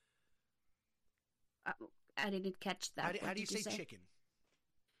 I didn't catch that. How What do you did say chicken?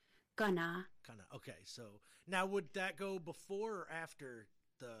 Kana. Kind of. Okay. So, now would that go before or after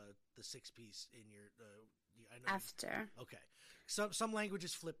the 6-piece in your... I know After. Okay. Some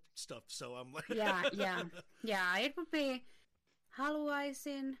languages flip stuff, so I'm like... Yeah, it would be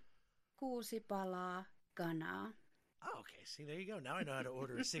haluaisin kuusi palaa kanaa. Oh, okay. See, there you go. Now I know how to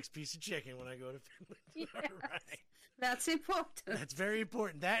order a 6-piece of chicken when I go to Finland. Yes. All right. That's important. That's very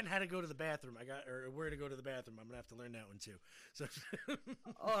important. That and how to go to the bathroom. Or where to go to the bathroom. I'm gonna have to learn that one too. So,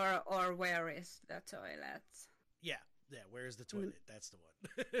 or where is the toilet? yeah. Where's the toilet? That's the one.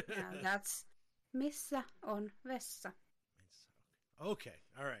 Yeah, that's missä on vessa. Okay.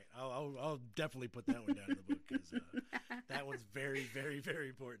 All right. I'll definitely put that one down in the book because that one's very, very, very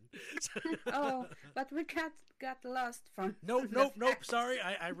important. Oh, but we got lost from. Nope. Sorry,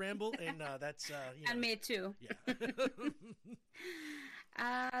 I ramble, and that's you know. And me too. Yeah.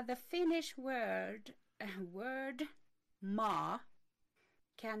 The Finnish word maa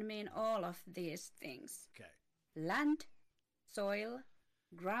can mean all of these things: Okay. land, soil,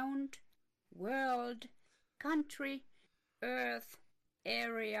 ground, world, country, earth,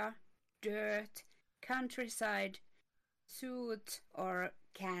 area, dirt, countryside, suit, or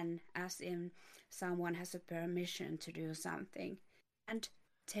can, as in someone has a permission to do something, and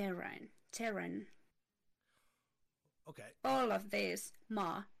terrain. Okay. All of these,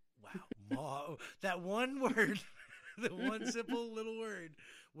 maa. Wow. That one word, the one simple little word.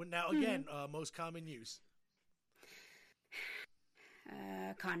 Well, now again, most common use.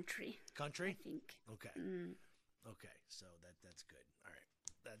 Country. Country. I think. Okay. Okay. So that's good. All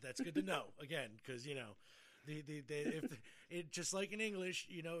right. That's good to know again, because you know, if it just like in English,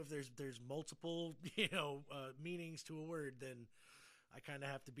 you know, if there's multiple meanings to a word, then I kind of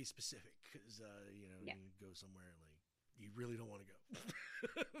have to be specific because you go somewhere like you really don't want to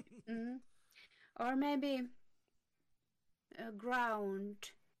go. Or maybe ground.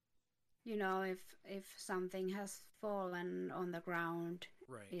 You know, if something has fallen on the ground,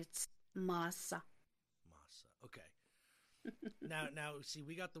 Right. it's massa. Massa. Okay. now, see,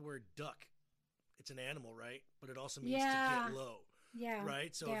 we got the word duck. It's an animal, right? But it also means to get low. Yeah.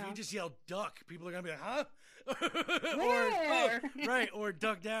 Right? So yeah. if you just yell duck, people are going to be like, huh? Where? Right. Or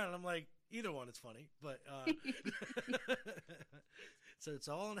duck down. And I'm like, either one is funny. But, so it's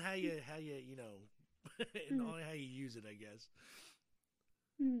all on how you and all how you use it, I guess.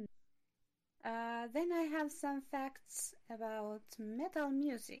 Then I have some facts about metal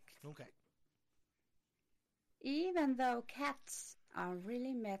music. Okay. Even though cats are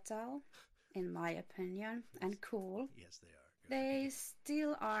really metal, in my opinion, and cool, Yes, they are. they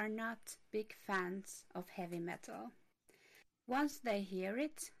still are not big fans of heavy metal. Once they hear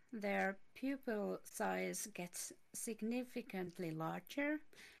it, their pupil size gets significantly larger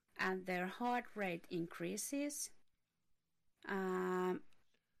and their heart rate increases.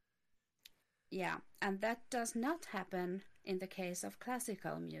 Yeah, and that does not happen in the case of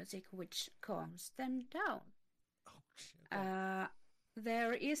classical music, which calms them down. Oh, shit.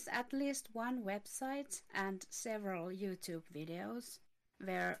 there is at least one website and several YouTube videos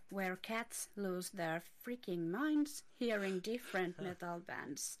where cats lose their freaking minds hearing different metal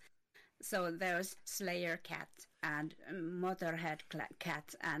bands. So there's Slayer cat and Motorhead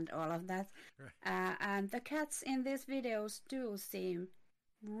cat and all of that. Right. And the cats in these videos do seem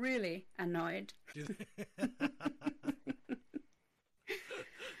really annoyed.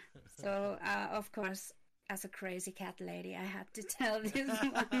 So, of course, as a crazy cat lady, I had to tell this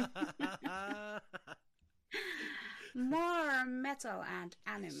one. More metal and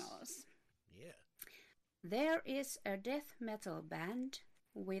animals. Yeah. There is a death metal band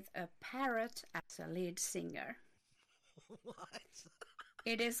with a parrot as a lead singer. What?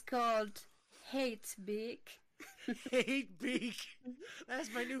 It is called Hate Beak. Hate Beak.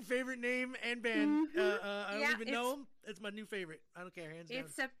 That's my new favorite name and band. I don't even know them. It's my new favorite. I don't care. Hands down.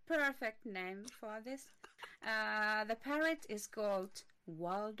 It's a perfect name for this. The parrot is called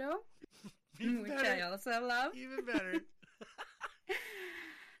Waldo, Even which better. I also love. Even better.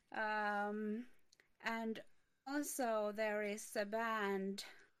 And also there is a band,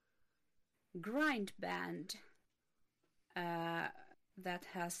 grind band, that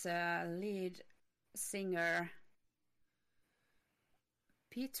has a lead singer,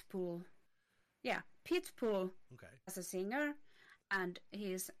 Pitbull. Yeah, Pitbull Okay. as a singer, and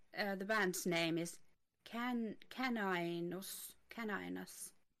he's the band's name is Caninus.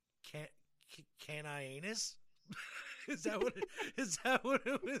 Caninus? Is that what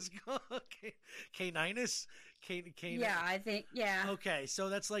it was called? Caninus? Yeah, I think, yeah. Okay, so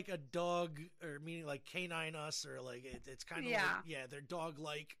that's like a dog, or meaning like canine us, or like it's kind of like, yeah, they're dog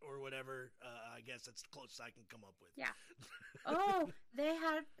like or whatever. I guess that's the closest I can come up with. Yeah. Oh, they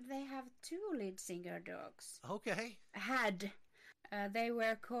have two lead singer dogs. Okay. They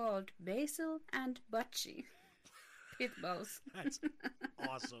were called Basil and Butchie. Pit bulls. That's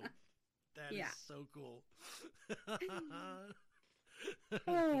awesome. That is so cool.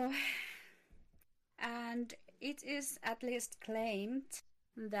 Oh. And it is at least claimed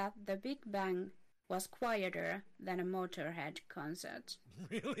that the Big Bang was quieter than a Motorhead concert.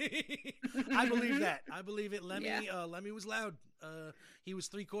 Really? I believe that. I believe it. Lemmy, Yeah. Lemmy was loud. He was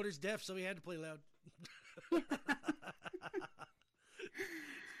 3/4 deaf, so he had to play loud.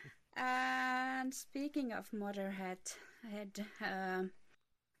 And speaking of Motorhead,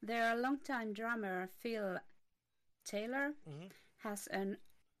 their longtime drummer Phil Taylor has an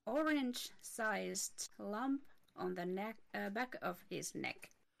orange-sized lump on the back of his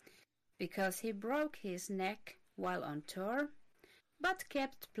neck because he broke his neck while on tour, but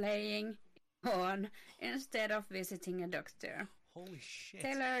kept playing on instead of visiting a doctor. Holy shit.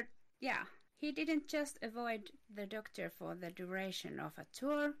 Taylor, he didn't just avoid the doctor for the duration of a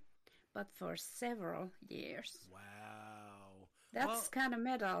tour, but for several years. Wow. That's kind of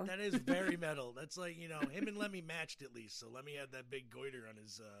metal. That is very metal. That's like, him and Lemmy matched at least. So Lemmy had that big goiter on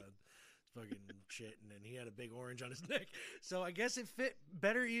his fucking shit, and then he had a big orange on his neck. So I guess it fit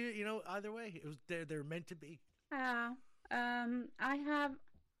better, either way. It was they're meant to be. I have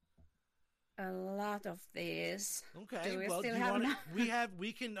a lot of these. Okay. Do we well, still do you have want enough?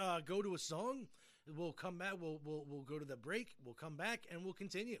 we can go to a song. We'll come back. We'll go to the break. We'll come back and we'll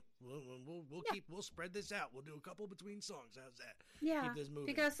continue. We'll spread this out. We'll do a couple between songs. How's that? Yeah, Keep this moving.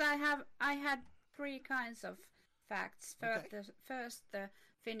 because I had three kinds of facts. First the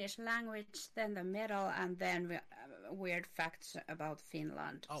Finnish language, then the metal, and then weird facts about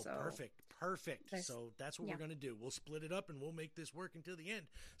Finland. Oh, so perfect. So that's what we're going to do. We'll split it up and we'll make this work until the end.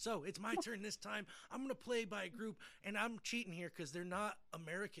 So it's my turn this time. I'm going to play by a group, and I'm cheating here because they're not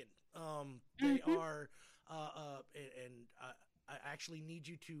American. They are, and I actually need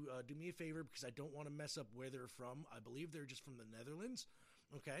you to do me a favor because I don't want to mess up where they're from. I believe they're just from the Netherlands.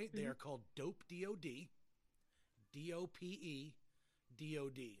 Okay, they are called Dope D-O-D, D-O-P-E,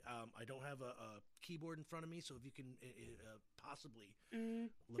 D-O-D. I don't have a keyboard in front of me, so if you can possibly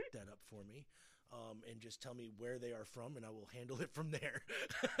look that up for me, and just tell me where they are from, and I will handle it from there.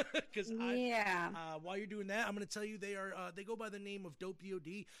 Because while you're doing that, I'm going to tell you they go by the name of Dope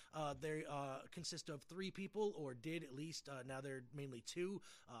D-O-D. They consist of 3 people, or did at least. Now they're mainly 2.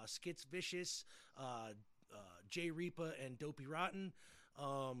 Skits Vicious, Jay Reapa, and Dopey Rotten.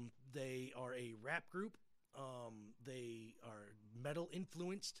 They are a rap group. They are metal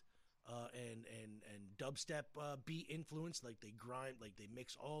influenced, and dubstep beat influenced. Like they grind, like they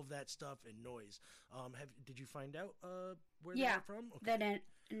mix all of that stuff and noise. Did you find out where they're from? Okay.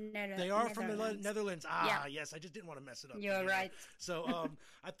 They are from the Netherlands. Netherlands. Yeah. Yes. I just didn't want to mess it up. You're right. So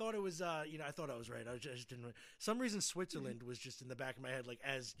I thought it was, I thought I was right. I just didn't. Some reason Switzerland was just in the back of my head, like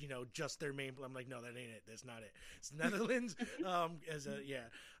as just their main. I'm like, no, that ain't it. That's not it. It's Netherlands.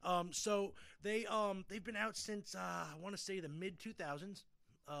 So they've been out since I want to say the mid 2000s.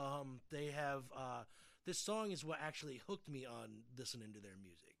 They have this song is what actually hooked me on listening to their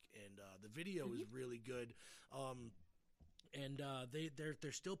music, and the video is really good. And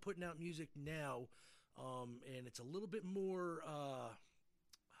they're still putting out music now, and it's a little bit more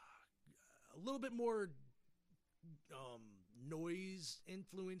noise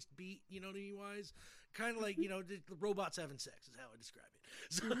influenced beat, wise, kind of like the robots having sex is how I describe it.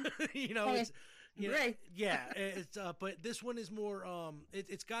 So it's Great. yeah, it's but this one is more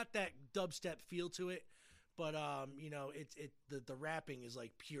it's got that dubstep feel to it, but the rapping is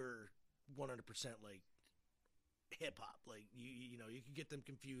like pure 100% like hip hop. Like you can get them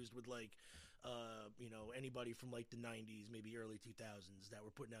confused with like anybody from like the 90s, maybe early 2000s that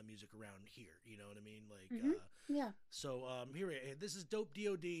were putting out music around here, you know what I mean? Like Yeah. So this is Dope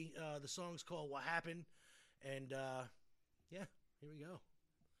DOD. The song's called What Happened, and here we go.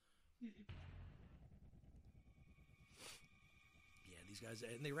 Yeah, these guys,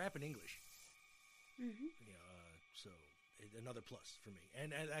 and they rap in English. So another plus for me,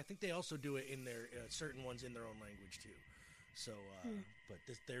 and I think they also do it in their certain ones in their own language too. So, but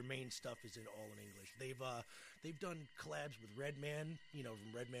their main stuff is all in English. They've done collabs with Redman,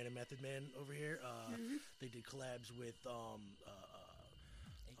 from Redman and Method Man over here. They did collabs with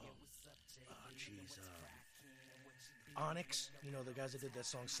Onyx, the guys that did that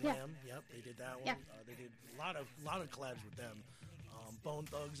song Slam. Yeah. Yep, they did that one. Yeah. They did a lot of collabs with them. Bone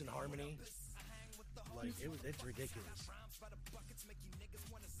Thugs and Harmony. Like it's ridiculous.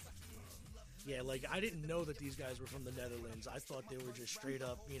 Yeah, like I didn't know that these guys were from the Netherlands. I thought they were just straight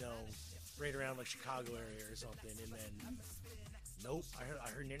up, right around like Chicago area or something. And then, nope. I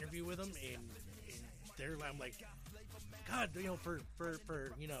heard an interview with them, and they're. I'm like, God, for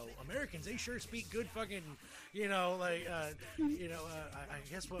Americans, they sure speak good fucking, I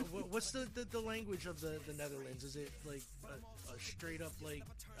guess what's the language of the Netherlands? Is it like a straight up like,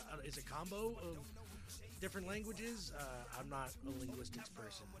 is it combo of different languages? I'm not a linguistics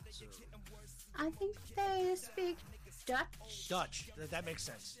person, so. I think they speak Dutch. Dutch. That makes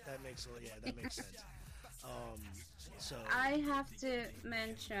sense. That makes sense. So I have to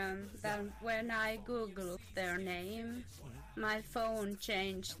mention that when I googled their name, my phone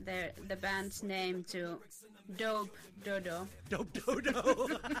changed the band's name to Dope Dodo. Dope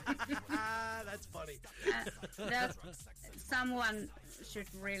Dodo. That's funny. That someone should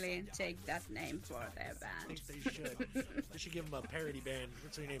really take that name for their I band. think they should. They should give them a parody band.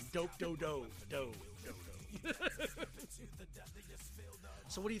 What's their name? Dope Dodo. Dope Dodo.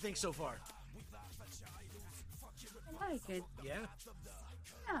 So what do you think so far? I like it. Yeah.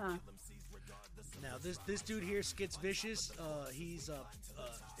 Yeah. Now this dude here, Skits Vicious, he's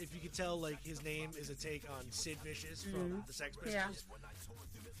if you could tell, like his name is a take on Sid Vicious from the Sex Pistols. Yeah.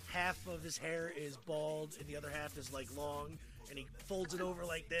 Half of his hair is bald and the other half is like long, and he folds it over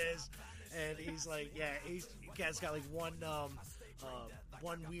like this, and he's like, he's got like one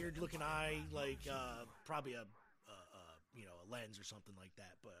weird looking eye, like probably a lens or something like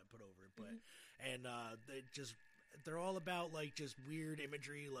that, but put over it, but and they're all about like just weird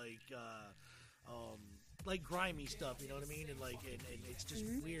imagery, like grimy stuff, you know what I mean? And and it's just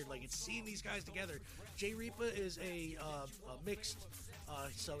weird. Like it's seeing these guys together. Jay Reaper is a mixed,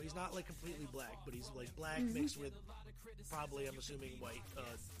 so he's not like completely black, but he's like black mixed with probably, I'm assuming, white,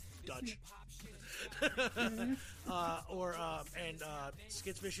 Dutch. And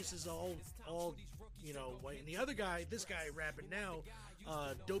Skits Vicious is all white. And the other guy, this guy rapping now,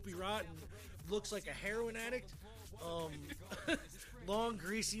 Dopey Rotten, looks like a heroin addict. Long,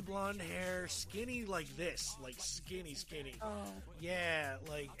 greasy blonde hair, skinny like this, like skinny. Oh. Yeah,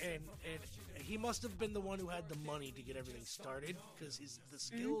 like and he must have been the one who had the money to get everything started, because the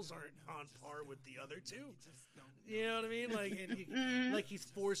skills aren't on par with the other two. You know what I mean? Like, and like he's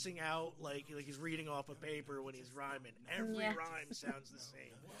forcing out, like he's reading off a paper when he's rhyming. Every rhyme sounds the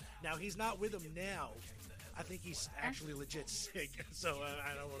same. Now he's not with him now. I think he's actually legit sick, so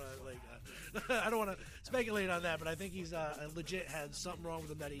I don't want to I don't want to speculate on that. But I think he's legit had something wrong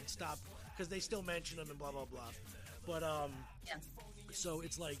with him that he'd stop, because they still mention him and blah blah blah. But so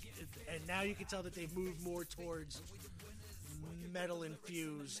it's like, and now you can tell that they've moved more towards metal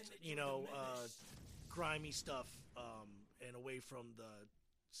infused, grimy stuff, and away from the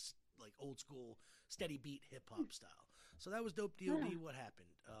like old school steady beat hip hop style. So that was Dope DOD. What happened?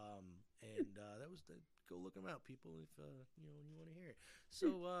 And that was the go look them out, people, if you want to hear it.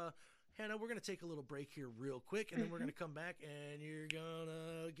 So Hannah, we're gonna take a little break here real quick, and then we're gonna come back, and you're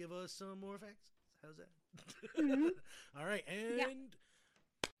gonna give us some more facts. How's that? All right, and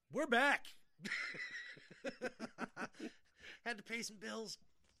we're back. Had to pay some bills,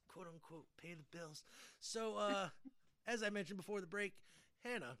 quote unquote, pay the bills. So, as I mentioned before the break,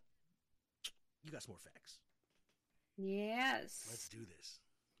 Hannah, you got some more facts. Yes. Let's do this.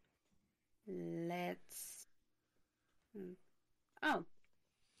 Let's. Oh.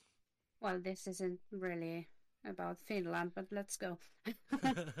 Well, this isn't really about Finland, but let's go.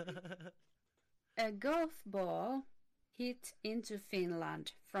 A golf ball hit into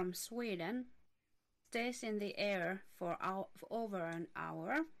Finland from Sweden stays in the air for over an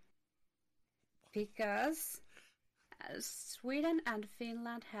hour because Sweden and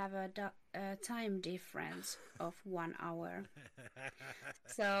Finland have a time difference of 1 hour.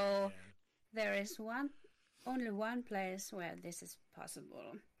 So there is only one place where this is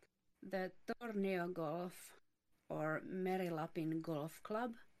possible. The Tornio Golf or Merilapin Golf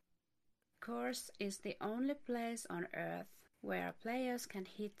Club course is the only place on Earth where players can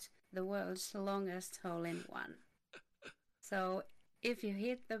hit the world's longest hole-in-one. So if you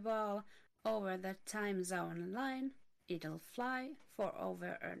hit the ball over the time zone line, it'll fly for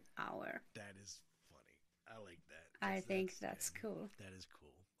over an hour. That is funny. I like that. I think that's cool. That is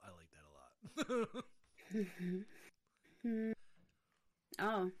cool. I like that a lot.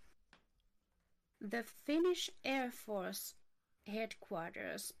 Oh. The Finnish Air Force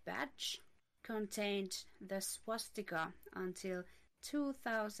headquarters badge contained the swastika until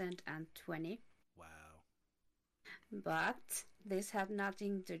 2020. Wow. But this had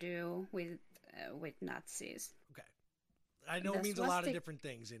nothing to do with Nazis. Okay. I know it means a lot of different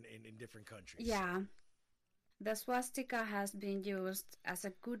things in different countries. Yeah. The swastika has been used as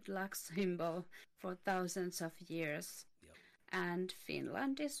a good luck symbol for thousands of years. Yep. And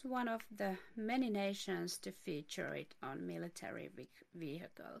Finland is one of the many nations to feature it on military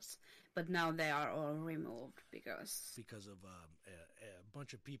vehicles. But now they are all removed because of a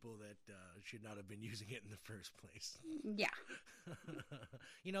bunch of people that should not have been using it in the first place. Yeah.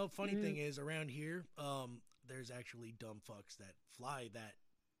 Funny thing is, around here, there's actually dumb fucks that fly that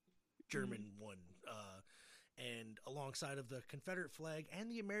German one, and alongside of the Confederate flag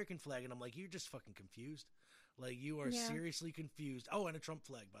and the American flag, and I'm like, you're just fucking confused. Like, you are seriously confused. Oh, and a Trump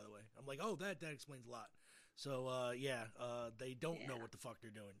flag, by the way. I'm like, oh, that explains a lot. So, they don't know what the fuck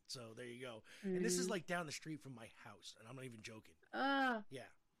they're doing. So, there you go. And this is, like, down the street from my house, and I'm not even joking. Yeah.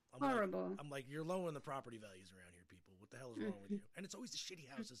 Horrible. I'm like, you're lowering the property values around here, people. What the hell is wrong with you? And it's always the shitty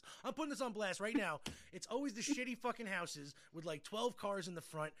houses. I'm putting this on blast right now. It's always the shitty fucking houses with, like, 12 cars in the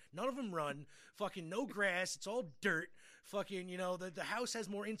front. None of them run. Fucking no grass. It's all dirt. Fucking, the house has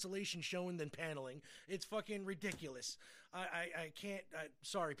more insulation showing than paneling. It's fucking ridiculous. I can't.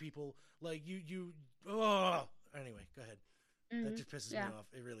 Sorry, people. Like, Anyway, go ahead. That just pisses me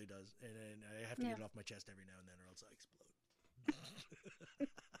off. It really does. And I have to get it off my chest every now and then, or else I explode.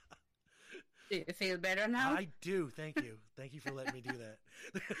 Do you feel better now? I do. Thank you. Thank you for letting me do that.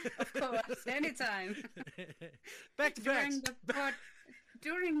 Of course, anytime. Back to facts.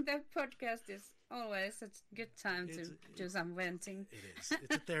 During the podcast is always a good time to do some venting. It is.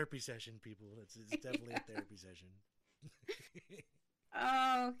 It's a therapy session, people. It's definitely a therapy session.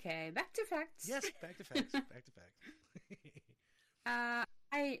 Okay, back to facts. Yes, back to facts. Back to facts.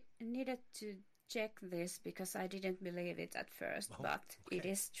 I needed to check this because I didn't believe it at first, but it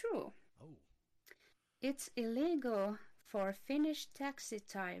is true. Oh. It's illegal for Finnish taxi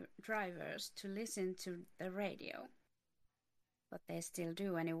drivers to listen to the radio. But they still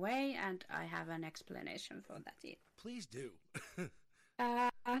do anyway, and I have an explanation for that. Please do.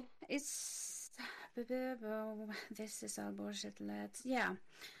 This is all bullshit.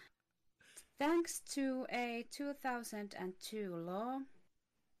 Thanks to a 2002 law,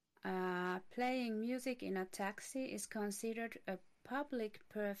 playing music in a taxi is considered a public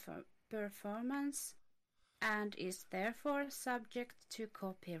performance and is therefore subject to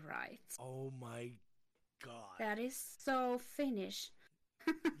copyright. Oh my God. That is so Finnish.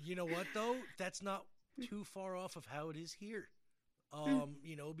 You know what, though? That's not too far off of how it is here.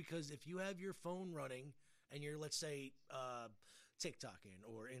 Because if you have your phone running and you're, let's say, TikToking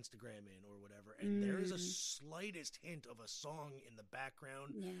or Instagramming or whatever, and there is a slightest hint of a song in the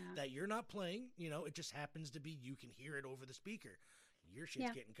background that you're not playing, it just happens to be, you can hear it over the speaker. Your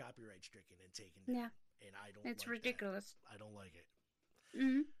shit's getting copyright stricken and taken down. Yeah. And I don't It's like ridiculous. that. I don't like it.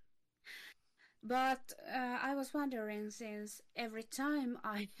 Mm-hmm. But I was wondering, since every time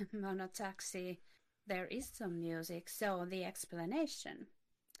I am on a taxi, there is some music, so the explanation.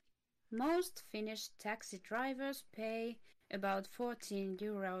 Most Finnish taxi drivers pay about 14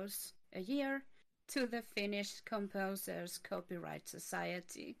 euros a year to the Finnish Composers Copyright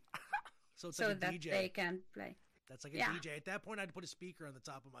Society So it's like so a that DJ. they can play. That's like a Yeah. DJ. At that point, I'd put a speaker on the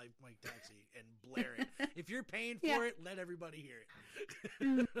top of my taxi and blare it. If you're paying for Yeah. it, let everybody hear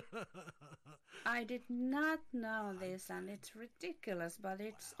it. I did not know this, and it's ridiculous, but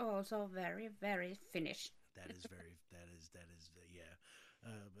it's also very, very Finnish. That is, yeah.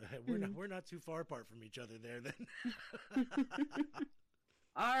 We're not too far apart from each other there. Then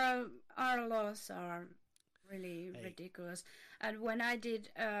Our laws are really Hey. ridiculous. And when I did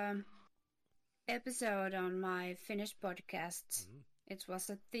episode on my Finnish podcast, Mhm. it was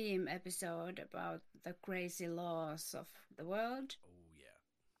a theme episode about the crazy laws of the world. Oh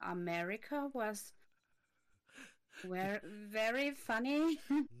yeah. America was very funny.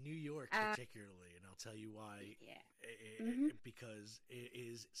 New York particularly, and I'll tell you why. Yeah. Because it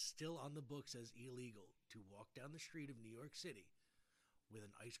is still on the books as illegal to walk down the street of New York City with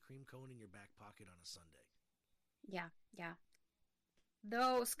an ice cream cone in your back pocket on a Sunday. Yeah.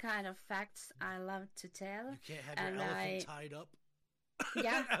 Those kind of facts I love to tell. You can't have And your elephant tied up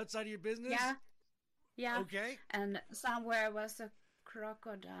Yeah. outside of your business? Yeah. Okay. And somewhere was a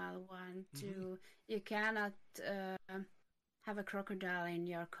crocodile one too. You cannot have a crocodile in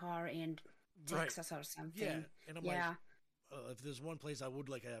your car in Right. Texas or something. Yeah. And I'm Yeah. like, if there's one place I would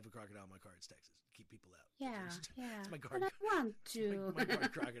like to have a crocodile in my car, it's Texas. Keep people out. Yeah, It's my But guard. I want to. My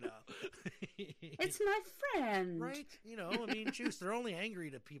guard crocodile. It's my friend. Right? I mean, choose. They're only angry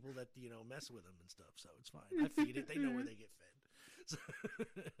to people that, mess with them and stuff, so it's fine. I feed it. They know where they get fed. So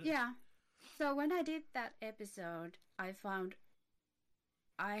Yeah. So when I did that episode, I found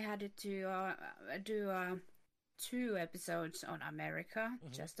I had to do 2 episodes on America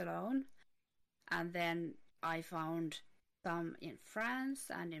just alone, and then I found some in France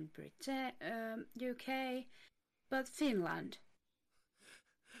and in Britain, UK, but Finland.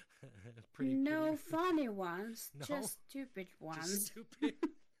 No funny ones, No? just stupid ones. Just stupid.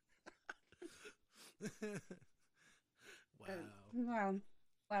 Wow.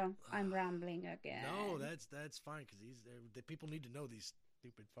 Well, I'm rambling again. No, that's fine because the people need to know these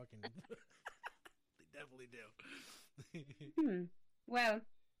stupid fucking. They definitely do. Well,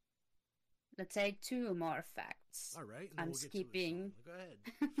 let's say 2 more facts. All right, and then I'm we'll get skipping. To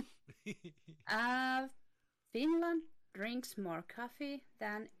it. Go ahead. Finland drinks more coffee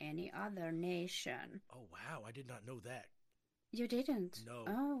than any other nation. Oh wow, I did not know that. You didn't? No,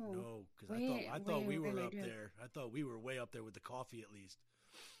 Oh, no, because I thought we were really up do. there. I thought we were way up there with the coffee at least.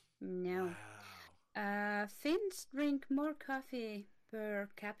 No. Wow. Finns drink more coffee per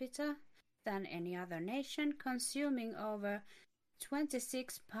capita than any other nation, consuming over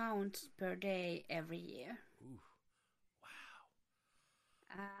 26 pounds per day every year. Ooh.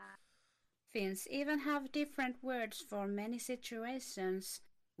 Wow. Finns even have different words for many situations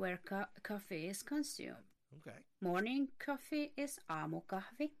where coffee is consumed. Okay. Morning coffee is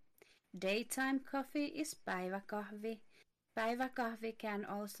aamukahvi. Daytime coffee is päiväkahvi. Päiväkahvi can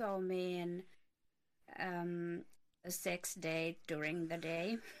also mean a sex date during the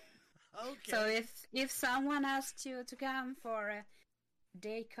day. Okay. So if someone asks you to come for a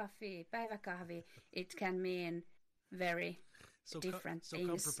day coffee, päiväkahvi, it can mean very different so things.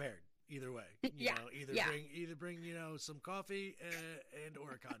 come prepared. Either way, Yeah, yeah. bring some coffee and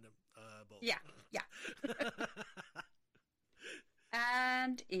or a condom. Both. Yeah.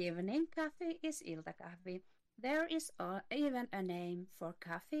 And evening coffee is iltakahvi. There is even a name for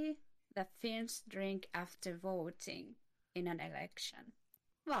coffee that Finns drink after voting in an election.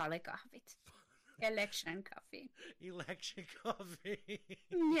 Vaalikahvit. Election coffee. Election coffee.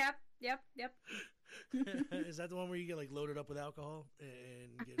 Yep. Is that the one where you get like loaded up with alcohol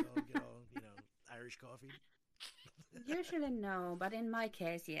and get all Irish coffee? Usually no, but in my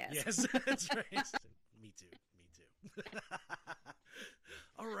case, yes. Yes, that's right. Me too.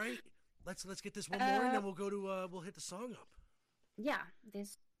 All right, let's get this one more, and then we'll go to we'll hit the song up. Yeah,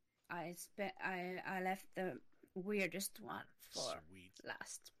 this I left the weirdest one for Sweet.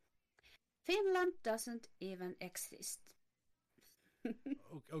 last. Finland doesn't even exist.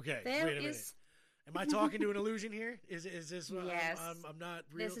 Okay, There wait a minute. is- Am I talking to an illusion here? Is this? Yes. I'm not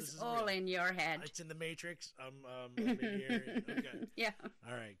real. This is all real. in your head. It's in the Matrix. I'm in here. Okay. Yeah.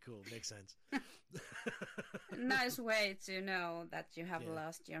 All right. Cool. Makes sense. Nice way to know that you have Yeah.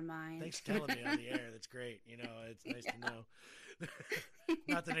 lost your mind. Thanks for telling me on the air. That's great. It's nice to know.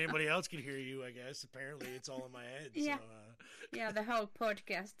 Not that anybody else can hear you, I guess. Apparently, it's all in my head. Yeah. So, Yeah, the whole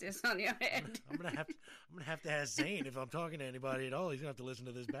podcast is on your head. I'm gonna have to ask Zane if I'm talking to anybody at all. He's gonna have to listen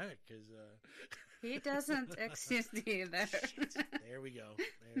to this back because. He doesn't exist either. There we go.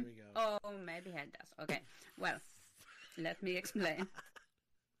 There we go. Oh, maybe he does. Okay. Well, let me explain.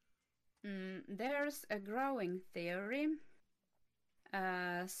 There's a growing theory,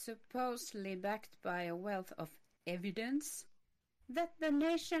 supposedly backed by a wealth of evidence, that the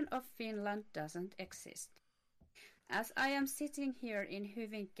nation of Finland doesn't exist. As I am sitting here in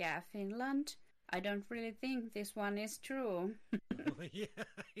Hyvinkää, Finland, I don't really think this one is true. Yeah,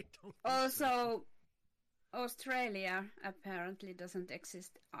 I don't. Also, Australia apparently doesn't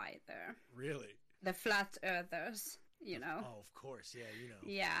exist either. Really? The flat earthers, you know. Oh, of course. Yeah, you know.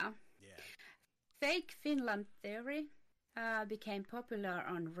 Yeah. Yeah. Fake Finland theory became popular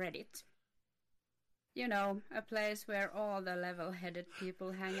on Reddit. You know, a place where all the level-headed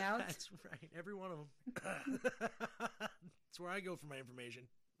people hang out. That's right. Every one of them. That's where I go for my information.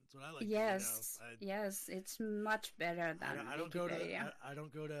 That's what I like. Yes, to, yes, it's much better than I don't go to. Wikipedia. I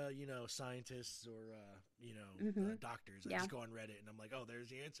don't go to scientists or doctors. I Yeah. just go on Reddit and I'm like, oh, there's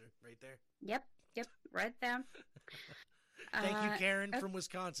the answer right there. Yep, right there. Thank you, Karen from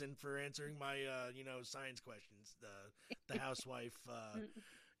Wisconsin, for answering my science questions. The housewife.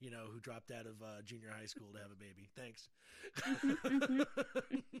 Who dropped out of junior high school to have a baby. Thanks.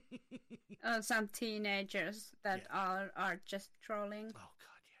 Some teenagers that are just trolling. Oh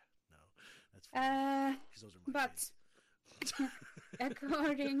God, yeah, no, that's fine. 'Cause those are my kids.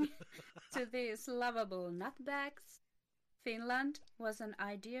 According to these lovable nutbags, Finland was an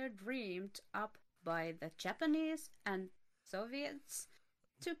idea dreamed up by the Japanese and Soviets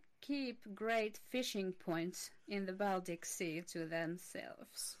to keep great fishing points in the Baltic Sea to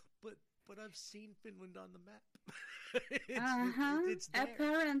themselves. But I've seen Finland on the map. It's there.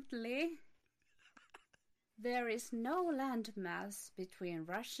 Apparently, there is no landmass between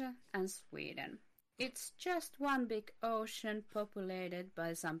Russia and Sweden. It's just one big ocean populated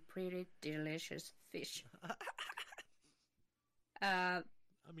by some pretty delicious fish.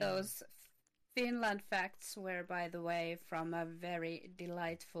 Those Finland facts were, by the way, from a very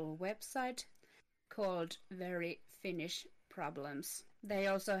delightful website called Very Finnish Problems. They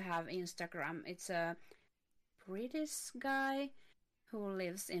also have Instagram. It's a British guy who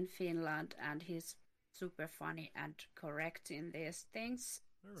lives in Finland, and he's super funny and correct in these things.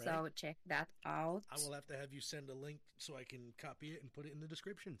 All right. So check that out. I will have to have you send a link so I can copy it and put it in the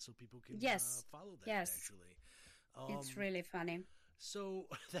description so people can follow that. Yes. Actually, It's really funny. So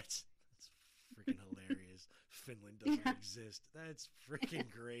that's freaking hilarious. Finland doesn't exist. That's freaking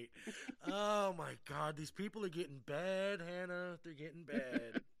great. Oh my God, these people are getting bad, Hannah. They're getting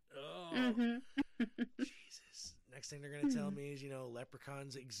bad. Oh, Jesus. Next thing they're gonna tell me is,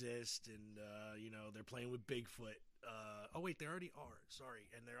 leprechauns exist, and they're playing with Bigfoot. Oh wait, they already are. Sorry,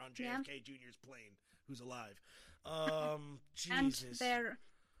 and they're on JFK Jr.'s plane, who's alive. Jesus. And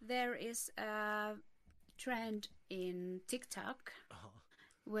there is a trend in TikTok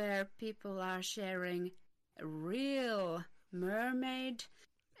where people are sharing real mermaid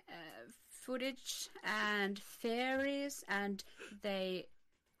footage and fairies, and they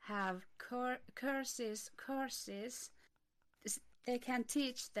have courses. They can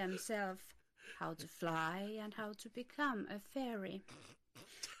teach themselves how to fly and how to become a fairy.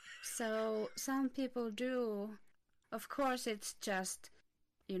 So some people do. Of course, it's just,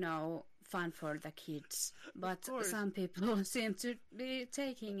 fun for the kids. But some people seem to be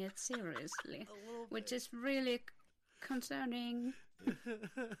taking it seriously, which is really concerning.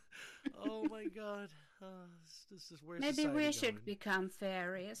 Oh my God. This is where Maybe we going. should become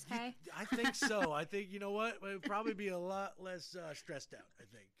fairies, hey? I think so. I think, you know what? It would probably be a lot less stressed out, I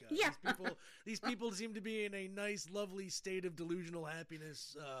think. These people seem to be in a nice, lovely state of delusional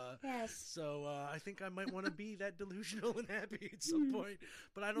happiness. Yes. So I think I might want to be that delusional and happy at some point.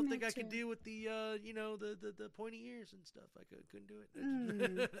 But I don't think I could deal with the pointy ears and stuff. I couldn't do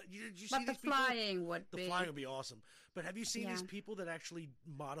it. Did you see But the flying would be... The flying would be awesome. But have you seen these people that actually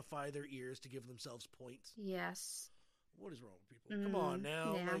modify their ears to give themselves points? Yes. What is wrong with people? Come on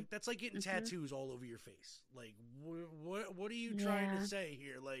now. Yeah. Like, that's like getting tattoos all over your face. Like, what are you trying to say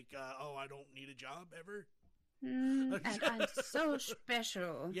here? Like, I don't need a job ever? And I'm so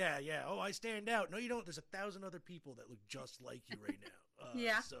special. Yeah. Oh, I stand out. No, you don't. There's 1,000 other people that look just like you right now.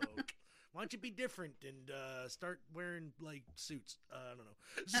 Yeah. So why don't you be different and start wearing, like, suits? I don't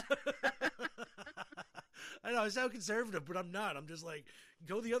know. I know I sound conservative, but I'm not. I'm just like,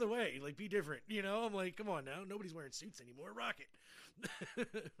 go the other way, like be different. I'm like, come on now, nobody's wearing suits anymore. Rock it.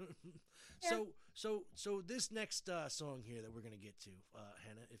 So this next song here that we're gonna get to,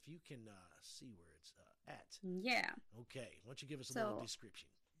 Hannah, if you can see where it's at. Yeah. Okay, why don't you give us a little description?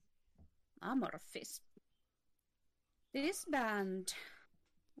 Amorphis. This band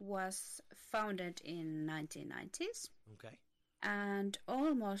was founded in 1990s. Okay. And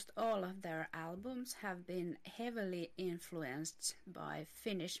almost all of their albums have been heavily influenced by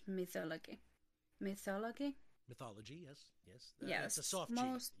Finnish mythology. Mythology, yes. Yes. It's a soft G.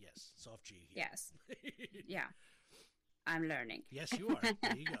 Yes, soft G. Here. Yes. Yeah. I'm learning. Yes, you are.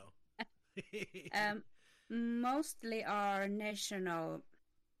 There you go. Mostly are national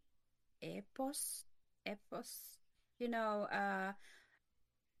epos,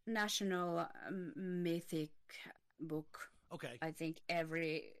 national mythic book. Okay. I think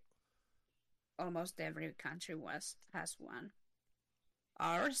almost every country has one.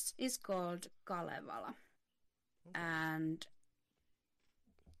 Ours is called Kalevala. Okay. And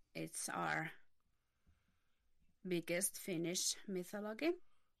it's our biggest Finnish mythology.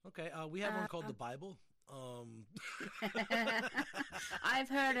 Okay, we have one called the Bible. I've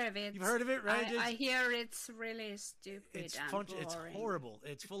heard of it. You've heard of it, right? I hear it's really stupid. It's boring. It's horrible.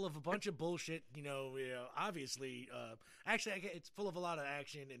 It's full of a bunch of bullshit. Obviously, actually, it's full of a lot of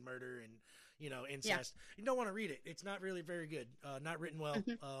action and murder and incest. Yeah. You don't want to read it. It's not really very good. Not written well.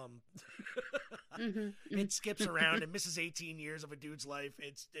 It skips around and misses 18 years of a dude's life.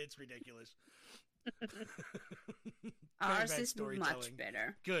 It's ridiculous. Ours is much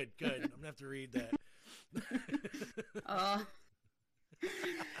better. Good. I'm gonna have to read that. Oh.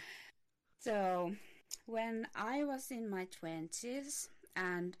 So, when I was in my 20s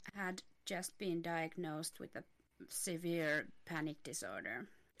and had just been diagnosed with a severe panic disorder,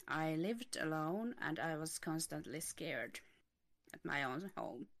 I lived alone and I was constantly scared at my own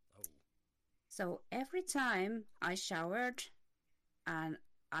home. Oh. So every time I showered, and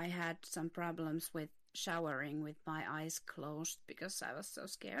I had some problems with showering with my eyes closed because I was so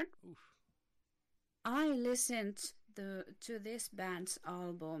scared. Oof. I listened to this band's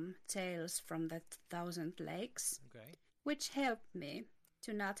album, Tales from the Thousand Lakes, okay, which helped me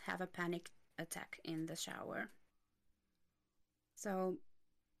to not have a panic attack in the shower. So,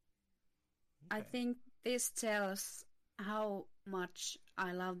 okay. I think this tells how much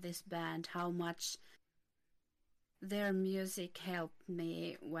I love this band, how much their music helped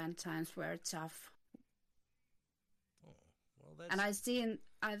me when times were tough. Oh, well, that's... And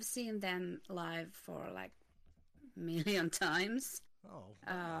I've seen them live for like a million times. Oh,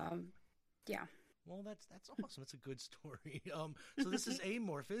 wow. Yeah. Well, that's awesome. It's a good story. So this is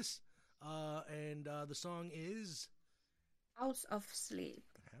Amorphis, and the song is House of Sleep.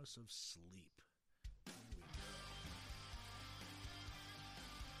 House of Sleep.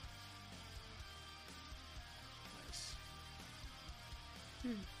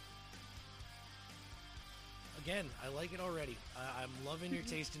 Again, I like it already. I'm loving your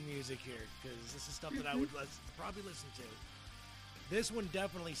taste in music here, because this is stuff that I would probably listen to. This one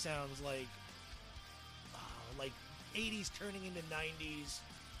definitely sounds like 80s turning into 90s,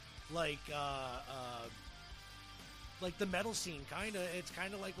 like the metal scene, kind of. It's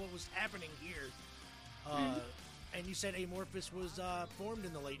kind of like what was happening here. And you said Amorphis was formed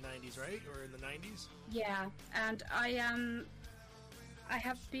in the late 90s, right? Or in the 90s? Yeah, and I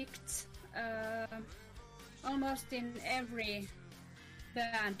have picked almost in every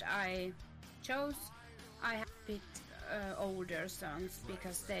band I chose, I have picked older songs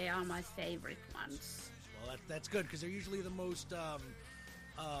because they are my favorite ones. Well, that's good, because they're usually the most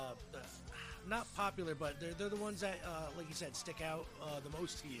not popular, but they're the ones that, like you said, stick out the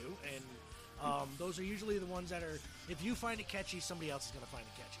most to you, and those are usually the ones that are, if you find it catchy, somebody else is going to find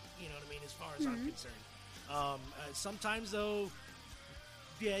it catchy. You know what I mean? As far as I'm concerned. Sometimes though,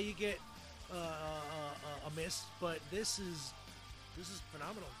 yeah, you get a miss, but this is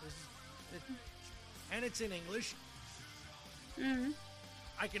phenomenal. And it's in English. Mm-hmm.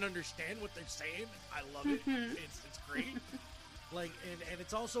 I can understand what they're saying. I love it. It's great. And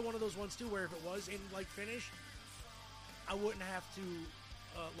it's also one of those ones too where if it was in Finnish, I wouldn't have to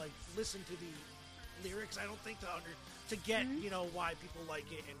listen to the lyrics. I don't think to get why people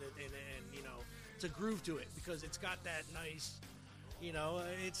like it and to groove to it, because it's got that nice.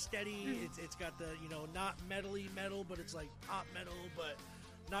 It's steady. It's got the not metally metal, but it's like pop metal, but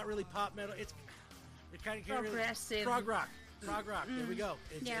not really pop metal. It kind of progressive prog rock. There we go.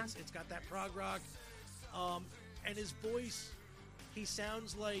 It's got that prog rock. And his voice, he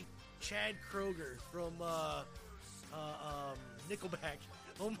sounds like Chad Kroeger from Nickelback.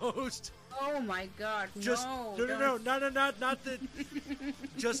 almost. Oh my God! Just no, no, don't. not the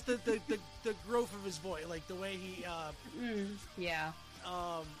just the growth of his voice, like the way he. Yeah.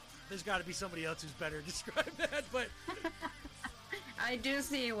 There's got to be somebody else who's better to describe that, but I do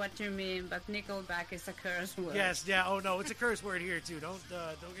see what you mean, but Nickelback is a curse word. yes, yeah. Oh no, it's a curse word here too. Don't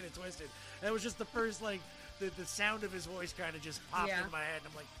get it twisted. That was just the first like the sound of his voice kind of just popped Yeah. in my head, and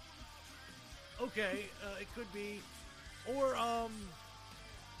I'm like, okay, it could be, or oh,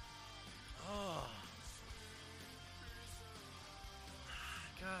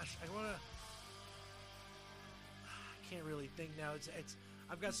 gosh, I wanna. I can't really think now. It's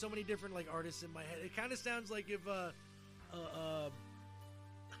I've got so many different like artists in my head. It kind of sounds like if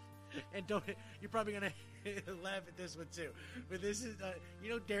and don't you're probably gonna laugh at this one too. But this is you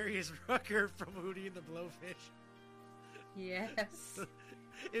know Darius Rucker from Hootie and the Blowfish. Yes.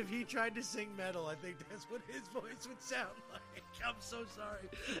 If he tried to sing metal, I think that's what his voice would sound like. I'm so sorry.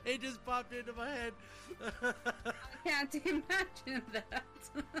 It just popped into my head. I can't imagine that.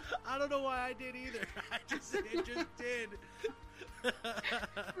 I don't know why I did either. It just did.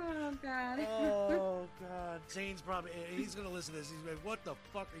 Oh God. Oh God. Zane's probably he's gonna listen to this. He's like, what the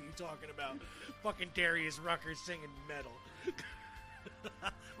fuck are you talking about? Fucking Darius Rucker singing metal.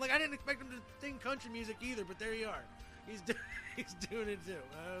 Like I didn't expect him to sing country music either, but there you are. He's doing it too.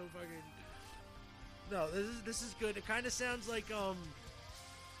 Oh fucking. No, this is good. It kind of sounds like oh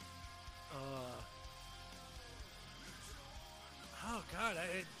God,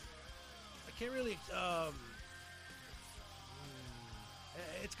 I can't really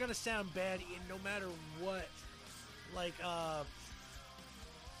it's gonna sound bad no matter what. Like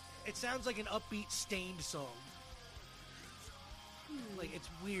it sounds like an upbeat Stained song. Like it's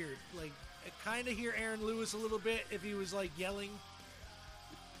weird. Like I kind of hear Aaron Lewis a little bit if he was like yelling.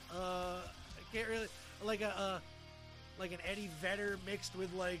 I can't really like an Eddie Vedder mixed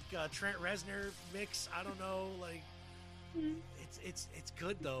with like Trent Reznor mix. I don't know. Like it's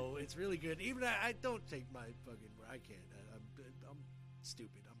good though. It's really good. Even I don't take my fucking. I can't. I'm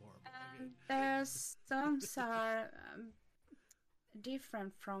stupid. I'm horrible. Their songs are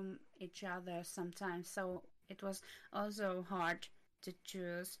different from each other sometimes, so it was also hard to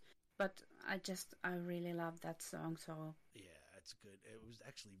choose. But I really love that song. So yeah, it's good. It was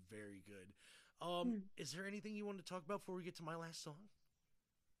actually very good. Is there anything you want to talk about before we get to my last song?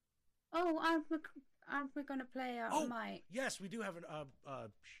 oh, aren't we gonna play my? Yes, we do have an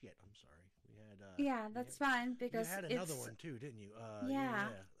shit. I'm sorry. We had Yeah, that's fine because you had another one too, didn't you? Yeah.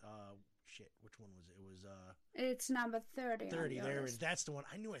 Shit. Which one was it? It was it's number 30. 30. There it is. That's the one.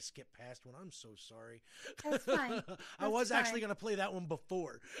 I knew I skipped past one. I'm so sorry. That's fine. I was That's actually fine. going to play that one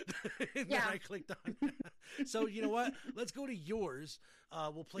before. And Yeah. then I clicked on. So you know what? Let's go to yours.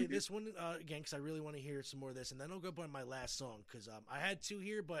 We'll play this one again because I really want to hear some more of this, and then I'll go on my last song because I had two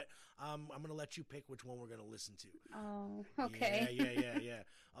here, but I'm going to let you pick which one we're going to listen to. Oh, okay. Yeah.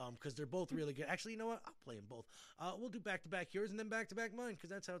 Because they're both really good. Actually, you know what? I'll play them both. We'll do back to back yours and then back to back mine because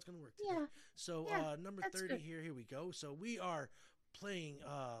that's how it's going to work today. Yeah. So Yeah, number that's 30 good. here we go. So we are playing.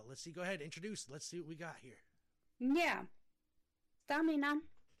 Let's see. Go ahead, introduce. Let's see what we got here. Yeah. Stamina.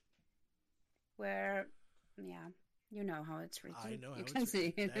 Where, yeah, you know how it's written. I know how you it's can see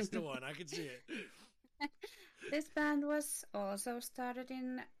written. it. That's the one. I can see it. This band was also started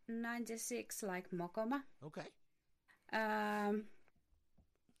in 96 like Mokoma. Okay.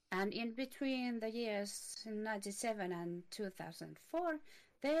 And in between the years 97 and 2004,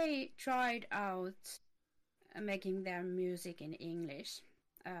 they tried out making their music in English.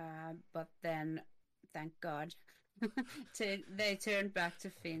 But then, thank God, they turned back to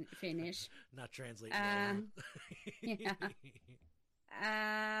Finnish. Not translating. Well, Yeah.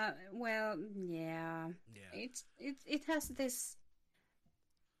 Well, yeah. Yeah. It has this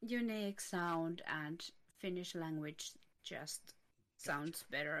unique sound, and Finnish language just sounds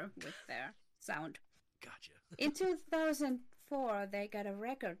better with their sound. Gotcha. In 2004, they got a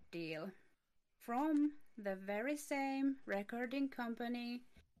record deal from the very same recording company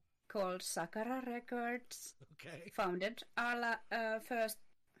called Sakara Records, Okay. founded our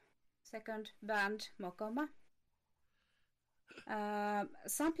second band, Mokoma.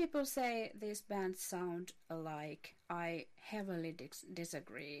 Some people say these bands sound alike. I heavily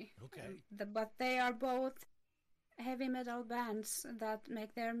disagree. Okay. But they are both heavy metal bands that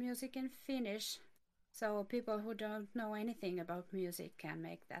make their music in Finnish. So people who don't know anything about music can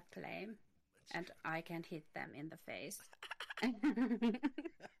make that claim. And I can hit them in the face.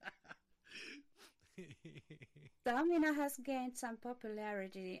 Stamina has gained some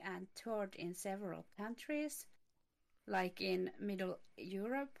popularity and toured in several countries, like in Middle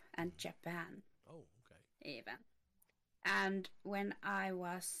Europe and Japan Oh, okay. even. And when I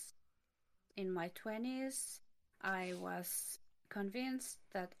was in my 20s, I was convinced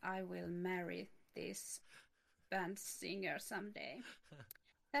that I will marry this band singer someday.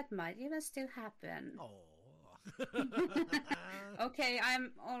 That might even still happen. Oh. Okay,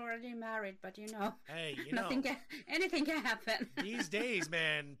 I'm already married, but Hey, anything can happen. These days,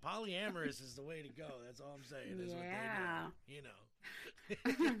 man, polyamorous is the way to go. That's all I'm saying. That's Yeah. what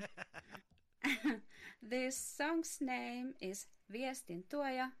they do. This song's name is Viestin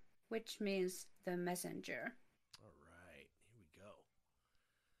tuoja, which means the messenger. All right, here we go.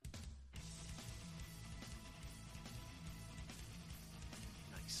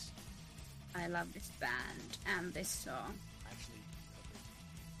 Nice. I love this band and this song. Actually,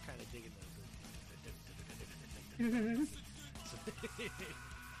 I'm kind of digging the.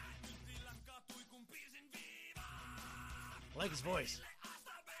 I like his voice.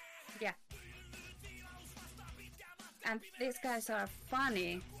 Yeah. And these guys are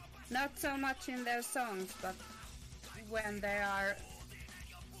funny. Not so much in their songs, but when they are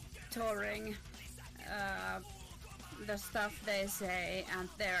touring, the stuff they say and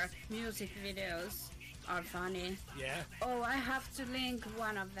their music videos are funny. Yeah. Oh, I have to link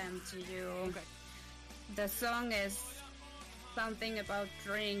one of them to you. Okay. The song is something about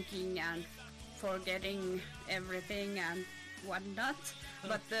drinking and forgetting everything and whatnot,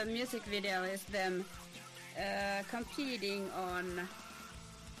 but the music video is them competing on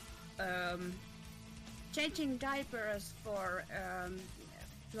changing diapers for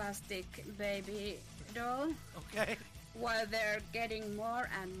plastic baby doll. Okay. While they're getting more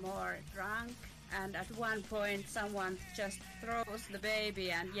and more drunk, and at one point someone just throws the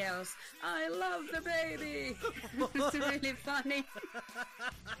baby and yells, "I love the baby!" It's really funny.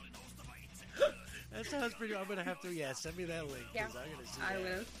 That sounds pretty. I'm gonna have to. Yeah, send me that link. Yeah, I'm gonna see I that.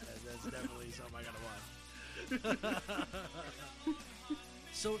 will. That's definitely something I gotta watch.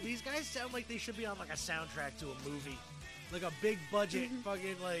 So these guys sound like they should be on like a soundtrack to a movie, like a big budget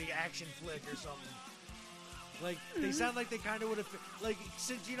fucking like action flick or something. Like they sound like they kind of would have like,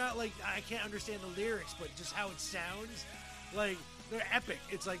 since you're not like, I can't understand the lyrics, but just how it sounds, like they're epic.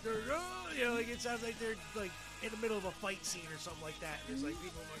 It's like they're like it sounds like they're like in the middle of a fight scene or something like that. There's like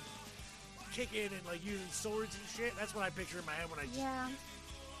people like kicking and like using swords and shit. That's what I picture in my head when I just. Yeah.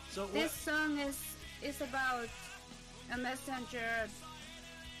 So This song is about a messenger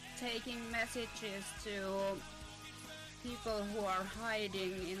taking messages to people who are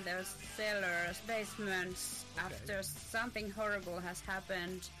hiding in their cellars, basements, after something horrible has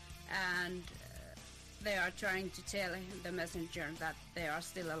happened, and they are trying to tell the messenger that they are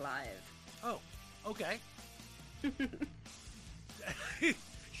still alive. Oh, okay.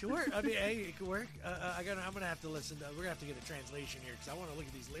 Sure. I mean, hey, it could work. I'm gonna have to listen. We're gonna have to get a translation here because I want to look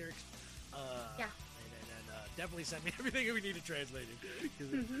at these lyrics. Yeah. And definitely send me everything we need to translate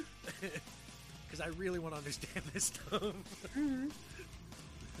it because I really want to understand this stuff.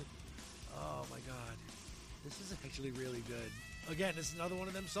 Oh my god, this is actually really good. Again, this is another one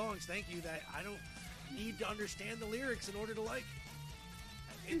of them songs. Thank you. That I don't need to understand the lyrics in order to like.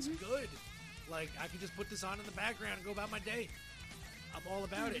 It's good. Like I can just put this on in the background and go about my day. I'm all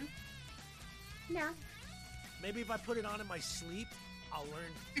about it. Yeah. Maybe if I put it on in my sleep, I'll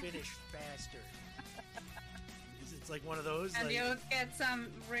learn Finnish faster. It's like one of those. And like, you'll get some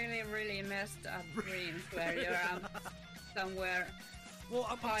really, really messed up dreams where you're somewhere well,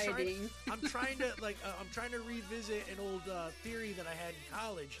 hiding. I'm trying to revisit an old theory that I had in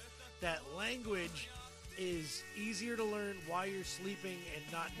college that language is easier to learn while you're sleeping and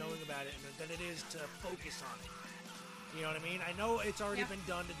not knowing about it than it is to focus on it. You know what I mean? I know it's already been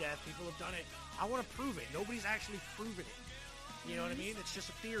done to death. People have done it. I want to prove it. Nobody's actually proven it. You know what I mean? It's just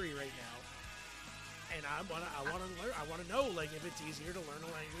a theory right now. And I want to learn. I want to know, like, if it's easier to learn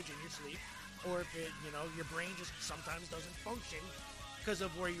a language in your sleep, or if it, your brain just sometimes doesn't function because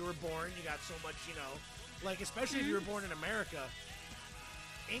of where you were born. You got so much, like, especially if you were born in America.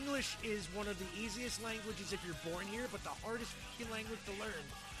 English is one of the easiest languages if you're born here, but the hardest language to learn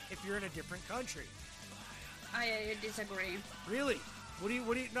if you're in a different country. I disagree. Really? What do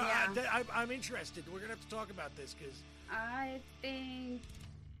you? No, Yeah. I'm interested. We're gonna have to talk about this because I think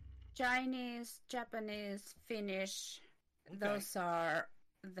Chinese, Japanese, Finnish, those are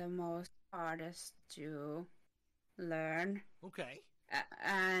the most hardest to learn. Okay.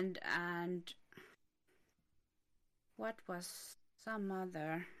 And what was some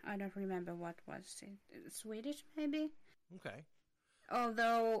other? I don't remember what was it. Swedish, maybe? Okay.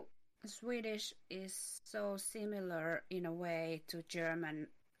 Although Swedish is so similar in a way to German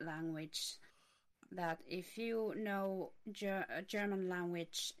language that if you know German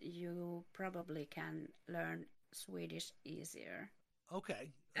language, you probably can learn Swedish easier.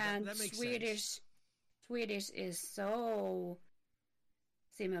 Okay, And that makes sense. Swedish is so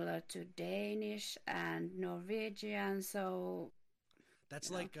similar to Danish and Norwegian, so That's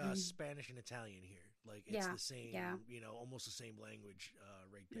you know. like Spanish and Italian here. Like it's Yeah, the same, yeah. almost the same language,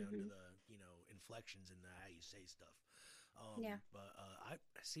 right down to Hmm. the inflections and how you say stuff. Yeah. But I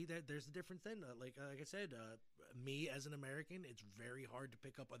see that there's a difference then. Like I said, me as an American, it's very hard to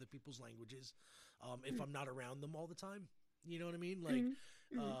pick up other people's languages if I'm not around them all the time. You know what I mean? Like,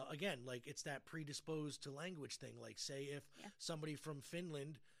 Mm-hmm. again, like it's that predisposed to language thing. Like, say if Yeah. somebody from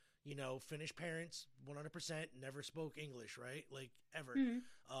Finland, Finnish parents, 100% never spoke English, right? Like ever, Mm-hmm.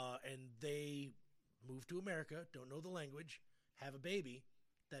 and they move to America, don't know the language, have a baby.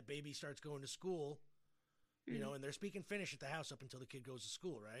 That baby starts going to school, Mm-hmm. and they're speaking Finnish at the house up until the kid goes to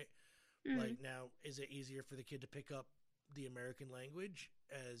school, right? Mm-hmm. Like now, is it easier for the kid to pick up the American language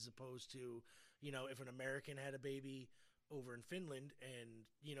as opposed to, if an American had a baby over in Finland and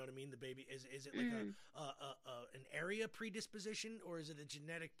you know what I mean, the baby is it like Mm-hmm. an area predisposition or is it a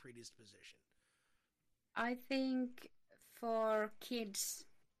genetic predisposition? I think for kids,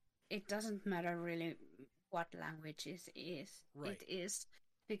 it doesn't matter really what language Right. it is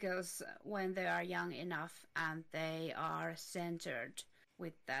because when they are young enough and they are centered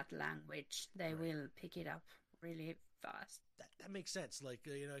with that language, they Right. will pick it up really fast. That makes sense. Like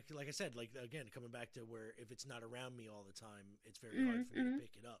like I said, like again, coming back to where if it's not around me all the time, it's very hard for me Mm-hmm. to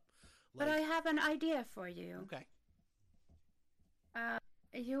pick it up. But Like I have an idea for you. okay, Uh,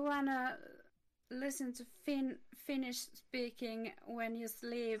 you wanna listen to Finnish speaking when you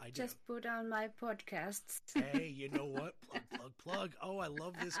sleep? I do. Just put on my podcasts. Hey, you know what? Plug. Oh, I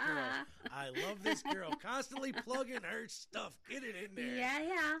love this girl. I love this girl. Constantly plugging her stuff. Get it in there.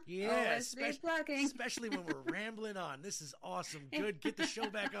 Yeah. Yeah, Always be plugging. especially when we're rambling on. This is awesome. Good. Get the show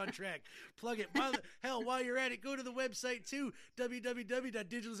back on track. Plug it. Hell, while you're at it, go to the website too,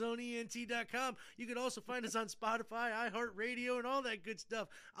 www.digitalzoneent.com. You can also find us on Spotify, iHeartRadio, and all that good stuff.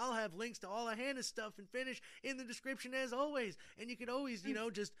 I'll have links to all of Hannah's stuff in Finnish in the description as always. And you can always,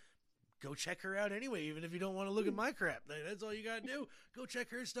 just go check her out anyway, even if you don't want to look at my crap. That's all you got to do. Go check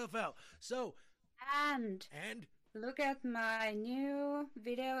her stuff out. So, And and look at my new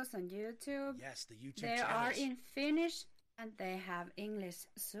videos on YouTube. yes, the YouTube They channels. are in Finnish and they have English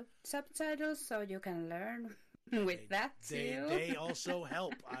subtitles, so you can learn with that too. They also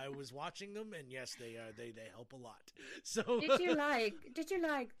help. I was watching them, and yes, they help a lot. So Did you like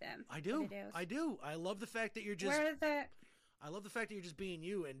them? I do. The videos? I do. I love the fact that you're just. Where the I love the fact that you're just being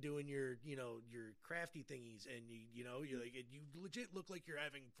you and doing your your crafty thingies, and you like you legit look like you're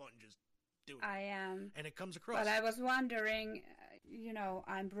having fun just doing it. I am. And it comes across. But I was wondering,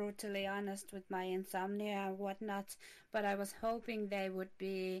 I'm brutally honest with my insomnia and whatnot, but I was hoping they would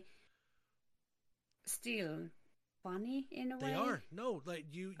be still funny in a way. They are. No, like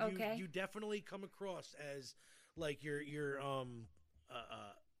you Okay. you definitely come across as like you're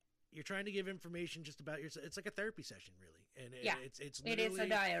trying to give information just about yourself. It's like a therapy session, really. And Yeah, it's It is a literally-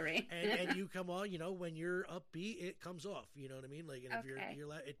 diary. and you come on, when you're upbeat, it comes off. You know what I mean? Like, and if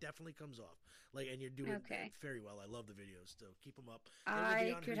Okay. it definitely comes off. Like, and you're doing Okay. it very well. I love the videos. So keep them up. They will be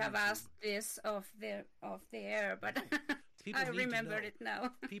I on could her have YouTube. asked this off the air, but People I need to remembered know. it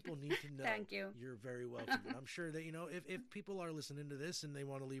now. People need to know. Thank you. You're very welcome. And I'm sure that if people are listening to this and they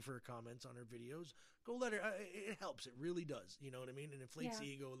want to leave her comments on her videos, go let her. It helps. It really does. You know what I mean? It inflates Yeah. the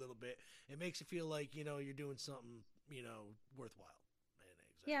ego a little bit. It makes you feel like you're doing something worthwhile. And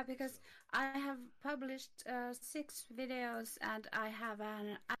exactly. Yeah, because So, I have published 6 videos and I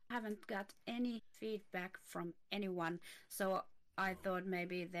haven't got any feedback from anyone. So I thought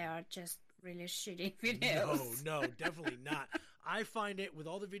maybe they are just really shitty videos. No, definitely not. I find it with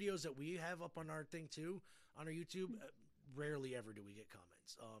all the videos that we have up on our thing too, on our YouTube, rarely ever do we get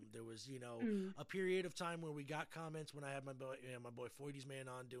comments. There was, a period of time where we got comments when I had my boy Foidy's man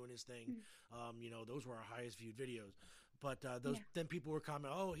on doing his thing. Those were our highest viewed videos. But then people were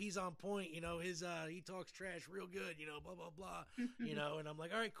commenting, oh, he's on point, his he talks trash real good, blah blah blah, and I'm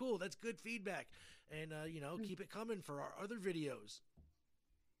like, all right, cool, that's good feedback, and keep it coming for our other videos.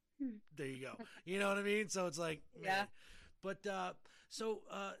 There you go. You know what I mean? So it's like, man. Yeah. But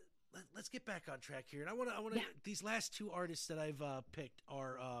let's get back on track here, and I want to. Yeah. These last 2 artists that I've picked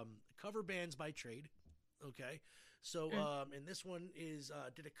are cover bands by trade. Okay, so and this one is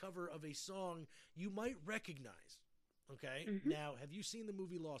did a cover of a song you might recognize. Okay, now have you seen the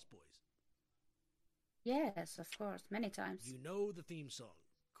movie Lost Boys? Yes, of course, many times. You know the theme song,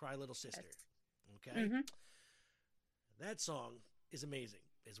 "Cry Little Sister." Yes. Okay, that song is amazing.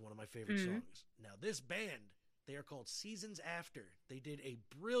 It's one of my favorite songs. Now this band, they are called Seasons After. They did a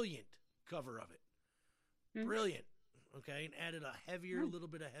brilliant cover of it. Mm. Brilliant. Okay, and added a heavier, Mm. little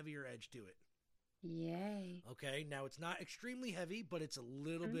bit of heavier edge to it. Yay. Okay, now it's not extremely heavy, but it's a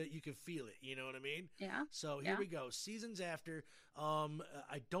little Mm. bit. You can feel it. You know what I mean? Yeah. So here Yeah. we go. Seasons after.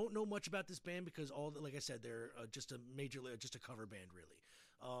 I don't know much about this band because like I said, they're just just a cover band, really.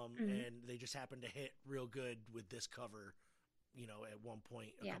 Mm. And they just happened to hit real good with this cover. At one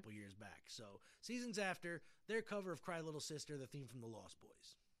point a Yeah. couple years back. So seasons after, their cover of "Cry Little Sister," the theme from the Lost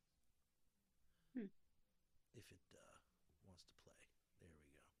Boys. Hmm. If it wants to play, there we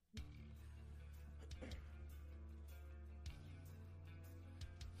go.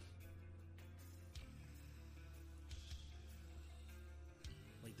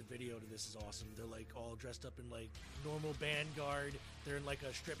 Like the video to this is awesome. They're like all dressed up in like normal band guard. They're in like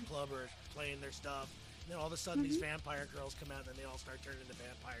a strip club or playing their stuff. And then all of a sudden these vampire girls come out and then they all start turning into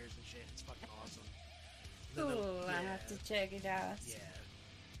vampires and shit. It's fucking awesome. And then Cool. I have to check it out. Yeah.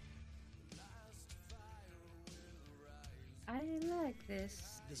 I like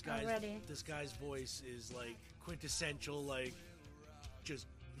this already. This guy's voice is like quintessential, like just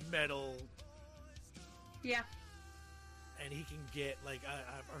metal. Yeah. And he can get like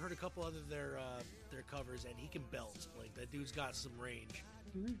I've heard a couple other their covers, and he can belt. Like that dude's got some range.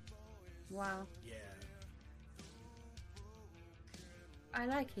 Mm. Wow. Yeah, I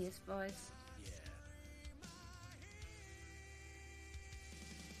like his voice. yeah.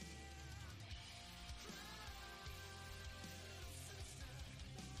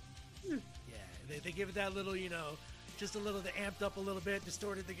 Hmm. Yeah, they give it that little, just a little, they amped up a little bit,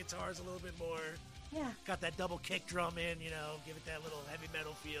 distorted the guitars a little bit more. Yeah. Got that double kick drum in, give it that little heavy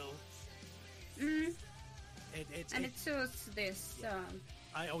metal feel. Mm. And It suits this song.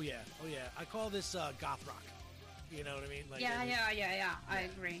 oh yeah. I call this goth rock. You know what I mean? Like Yeah. I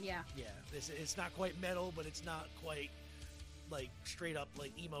agree. Yeah. Yeah, it's not quite metal, but it's not quite like straight up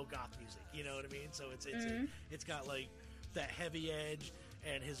like emo goth music. You know what I mean? So it's got like that heavy edge,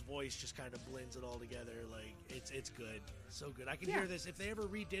 and his voice just kind of blends it all together. Like it's good, so good. I can hear this if they ever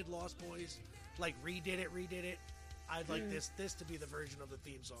redid Lost Boys, like redid it. I'd like this to be the version of the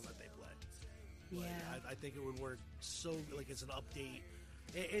theme song that they play. Like, Yeah. I think it would work so like it's an update.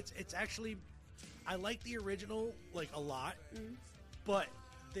 It's actually. I like the original like a lot, but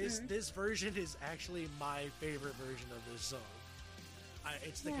this version is actually my favorite version of this song.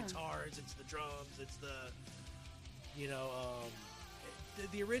 It's the guitars, it's the drums, it's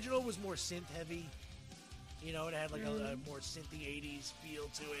the original was more synth heavy. It had like a more synthy 80s feel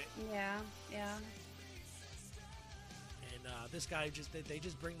to it. Yeah. And this guy they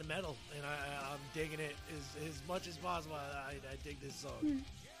just bring the metal, and I'm digging it as much as possible. I dig this song.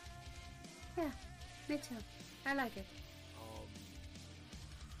 Yeah. Me too. I like it.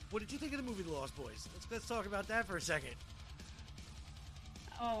 What did you think of the movie The Lost Boys? Let's talk about that for a second.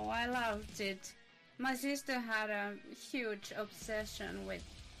 Oh, I loved it. My sister had a huge obsession with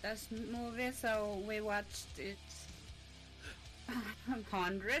this movie, so we watched it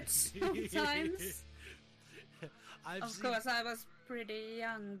hundreds of times. Of course, I was pretty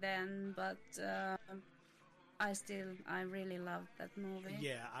young then, but I really loved that movie.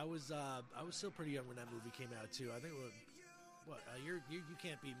 Yeah, I was still pretty young when that movie came out too. I think you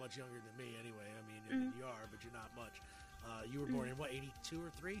can't be much younger than me anyway. I mean, you are, but you're not much. You were born in what, 82 or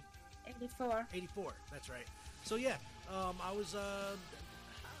 3? 84. 84. That's right. So yeah, I was.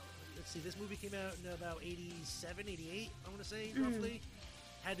 Let's see. This movie came out in about 87, 88. I want to say roughly.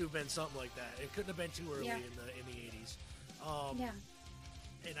 Had to have been something like that. It couldn't have been too early in the 80s. Yeah.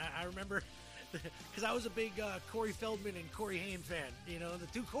 And I remember. Because I was a big Corey Feldman and Corey Haim fan. The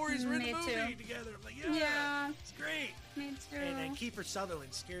two Corys were in the movie together. I'm like, yeah, it's great. Me too. And Kiefer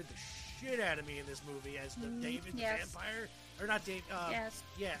Sutherland scared the shit out of me in this movie as the David the vampire. Or not Dave. Yes.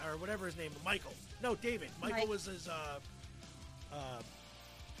 Yeah, or whatever his name. Michael. No, David. Michael was his.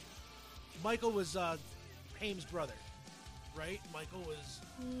 Michael was Haim's brother, right? Michael was.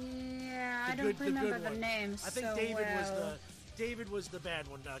 Yeah, I don't remember the names. I think so David was the bad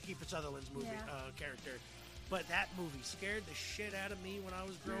one, Kiefer Sutherland's movie character. But that movie scared the shit out of me when I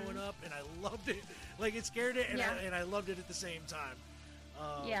was growing up, and I loved it. Like, it scared it, and I loved it at the same time.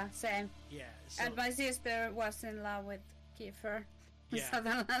 Yeah, same. Yeah. So, and my sister was in love with Kiefer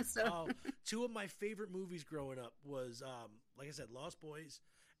Sutherland. So. Two of my favorite movies growing up was, like I said, Lost Boys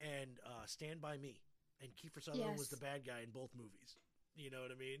and Stand By Me. And Kiefer Sutherland was the bad guy in both movies. You know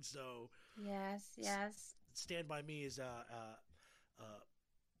what I mean? So Yes. Stand By Me is a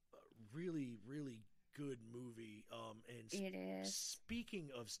really, really good movie. And it is. Speaking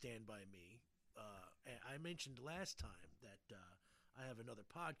of Stand By Me, I mentioned last time that I have another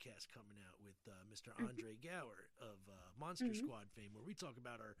podcast coming out with Mr. Andre Gower of Monster Squad fame, where we talk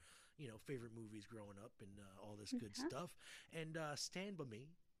about our, favorite movies growing up and all this good stuff. And Stand By Me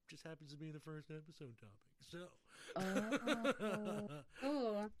just happens to be the first episode topic. So,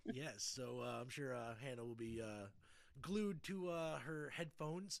 Oh. yes. So I'm sure Hannah will be glued to her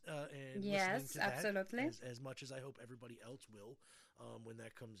headphones and listening to that absolutely. as much as I hope everybody else will when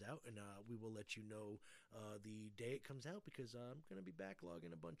that comes out. And we will let you know the day it comes out because I'm going to be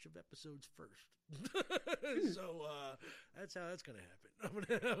backlogging a bunch of episodes first. So that's how that's going to happen. I'm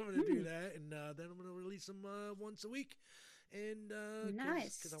gonna do that, and then I'm going to release them once a week. And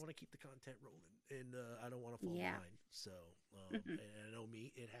Nice. because I want to keep the content rolling, and I don't want to fall Yeah. behind. So, and I know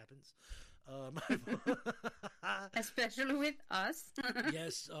me, it happens. Especially with us.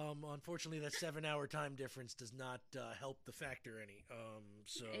 Yes, unfortunately, that 7-hour time difference does not help the factor any.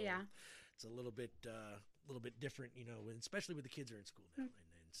 So Yeah. it's a little bit different, especially when the kids are in school now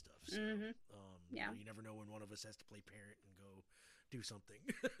and stuff. So, Yeah. you never know when one of us has to play parent and go do something.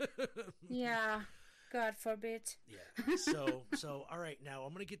 Yeah. God forbid. Yeah. So all right. Now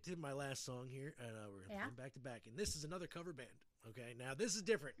I'm gonna get to my last song here, and we're gonna play them back to back. And this is another cover band. Okay. Now this is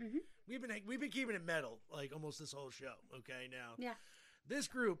different. We've been keeping it metal like almost this whole show. Okay. Now Yeah. this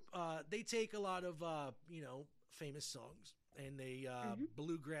group, they take a lot of famous songs and they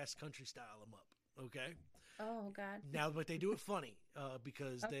bluegrass country style them up. Okay. Oh God. Now, but they do it funny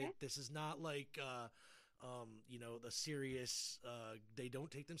because Okay. this is not like the serious. They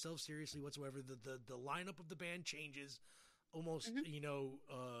don't take themselves seriously whatsoever. The lineup of the band changes almost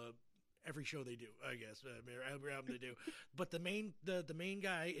every show they do. I guess every album they do. But the main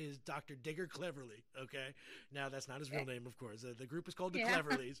guy is Dr. Digger Cleverly. Okay, now that's not his real name, of course. The group is called the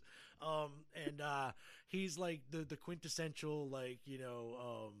Cleverleys, and he's like the quintessential late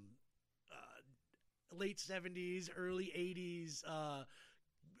 70s, early 80s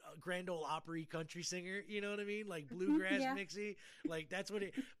Grand Ole Opry country singer, you know what I mean? Like bluegrass mixy. Like that's what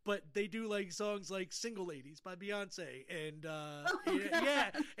it, but they do like songs like Single Ladies by Beyonce and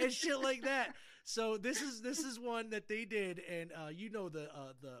and shit like that. So this is one that they did, and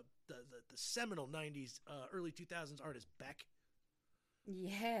the seminal 90s early 2000s artist Beck.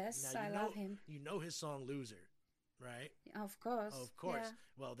 Yes, Now, I love him. You know his song Loser, right? Of course. Of course. Yeah.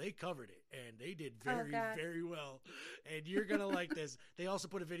 Well, they covered it, and they did God. very well. And you're going to like this. They also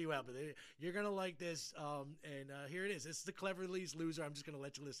put a video out, but you're going to like this. And here it is. This is the Cleverly's Loser. I'm just going to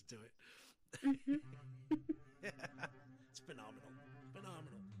let you listen to it. It's phenomenal.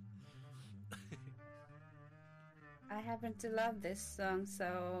 Phenomenal. I happen to love this song,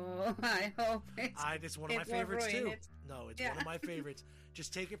 so I hope it's one of my it won't favorites, ruin too. it. No, it's one of my favorites.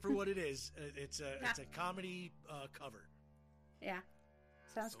 Just take it for what it is. It's a comedy cover. Yeah.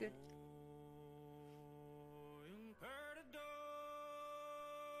 Sounds good.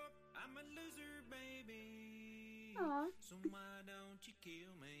 I'm a loser, baby. Aw. So why don't you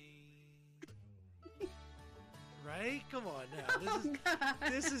kill me? Right? Come on now.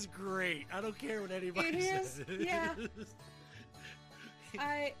 This is great. I don't care what anybody It is, says. yeah.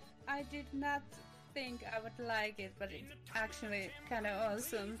 I did not think I would like it, but it's actually kind of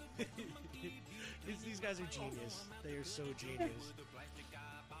awesome. These guys are genius. They are so genius.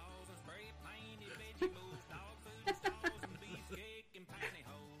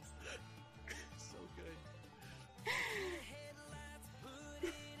 So good.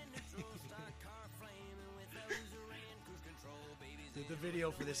 The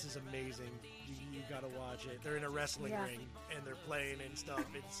video for this is amazing. You gotta watch it. They're in a wrestling ring and they're playing and stuff.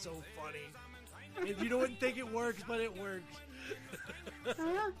 It's so funny. And you don't think it works, but it works. This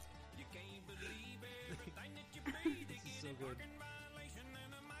is so good.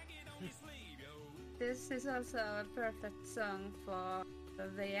 This is also a perfect song for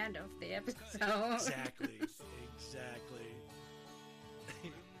the end of the episode. Exactly.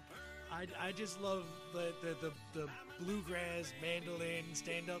 I just love the bluegrass, mandolin,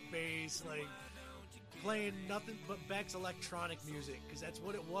 stand-up bass, like playing nothing but Beck's electronic music, because that's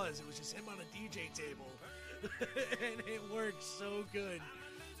what it was. It was just him on a DJ table, and it worked so good.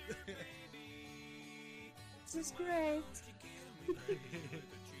 This is great.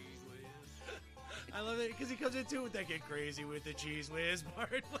 I love it because he comes into it with that get crazy with the cheese whiz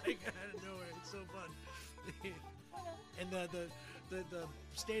part, like out of nowhere. It's so fun. And the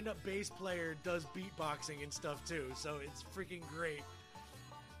stand-up bass player does beatboxing and stuff too, so it's freaking great.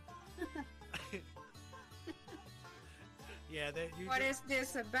 Yeah, What is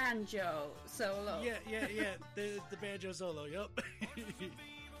this, a banjo solo? Yeah. The banjo solo. Yup.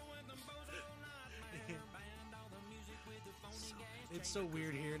 It's so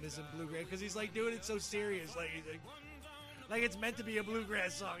weird hearing this in bluegrass because he's like doing it so serious, like he's like it's meant to be a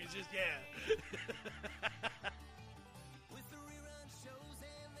bluegrass song. It's just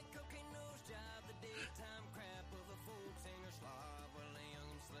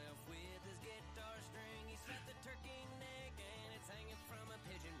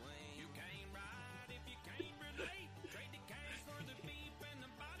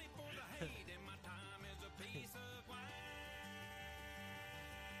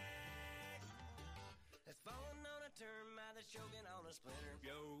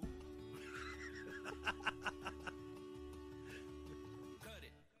Cut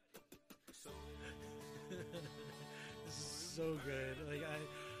it. This is so good. Like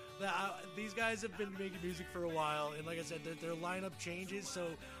these guys have been making music for a while, and like I said, their lineup changes, so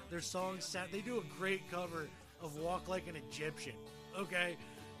their songs sound. They do a great cover of "Walk Like an Egyptian." Okay,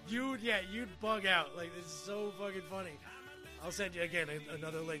 you'd bug out. Like, it's so fucking funny. I'll send you again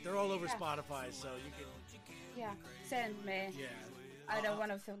another link. They're all over Spotify, so you can. Yeah, send me. Yeah. I don't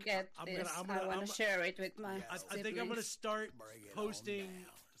want to forget this. I want to share it with my I siblings. think I'm gonna start posting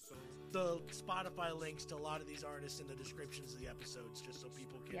the Spotify links to a lot of these artists in the descriptions of the episodes, just so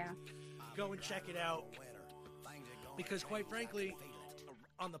people can go and check it out. Because quite frankly,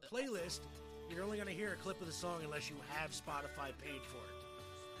 on the playlist, you're only gonna hear a clip of the song unless you have Spotify paid for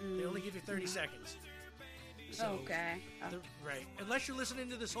it. They only give you 30 seconds. So, Okay. right. Unless you're listening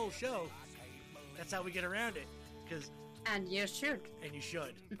to this whole show, that's how we get around it. And you should. And you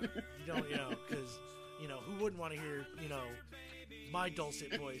should. You don't, because, who wouldn't want to hear, my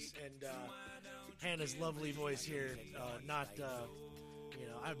dulcet voice and Hannah's lovely voice here.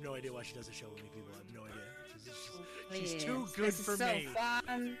 I have no idea why she does a show with me, people. I have no idea. She's too good for me.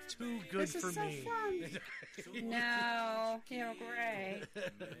 Fun. Too good This for is so me. fun. No, you're great.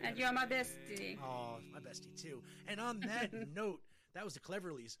 And you're my bestie. Oh, my bestie, too. And on that note, that was the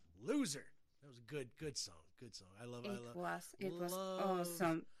Cleverly's Loser. That was a good song. Good song. It was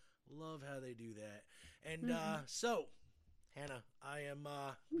awesome. Love how they do that. And so, Hannah,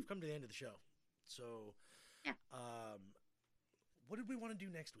 we've come to the end of the show. So, yeah. What did we want to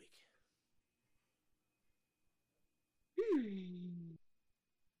do next week?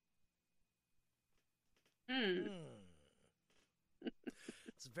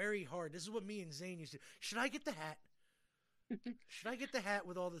 It's very hard. This is what me and Zane used to. Should I get the hat? Should I get the hat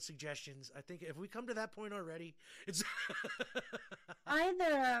with all the suggestions? I think if we come to that point already, it's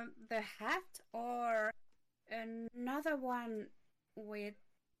either the hat or another one with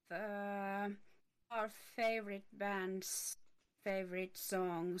our favorite bands, favorite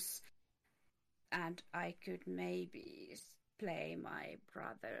songs, and I could maybe play my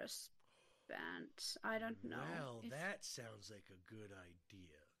brother's band. I don't know. Well, that sounds like a good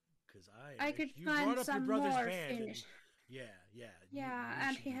idea because I could you find brought up some your brother's more band. Finnish. Yeah. Yeah, you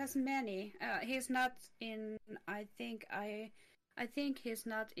and should he do has that. many. He's not in. I think he's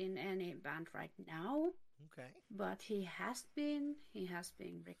not in any band right now. Okay. But he has been. He has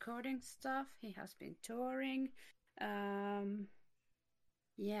been recording stuff. He has been touring.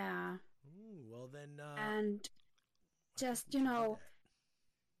 Yeah. Ooh, well then. And just we should do that.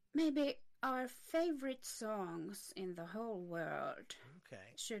 maybe our favorite songs in the whole world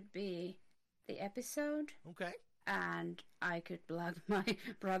Okay. should be the episode. Okay. And I could plug my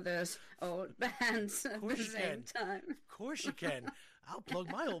brother's old bands at the same time. Of course you can. I'll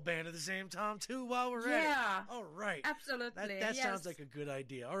plug my old band at the same time too while we're at it. Yeah. All right. Absolutely. That yes. sounds like a good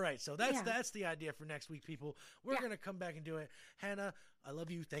idea. All right. So that's the idea for next week, people. We're going to come back and do it. Hannah, I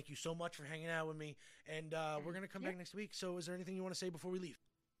love you. Thank you so much for hanging out with me. And we're going to come back next week. So is there anything you want to say before we leave?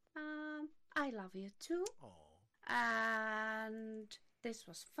 I love you too. Oh. And this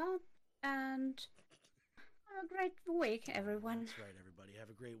was fun. And a great week, everyone. That's right, everybody. Have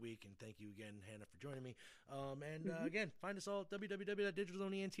a great week, and thank you again, Hannah, for joining me. Again, find us all at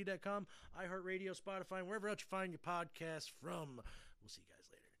www.digitalent.com, iHeartRadio, Spotify, and wherever else you find your podcasts from. We'll see you guys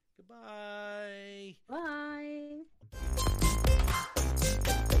later. Goodbye. Bye.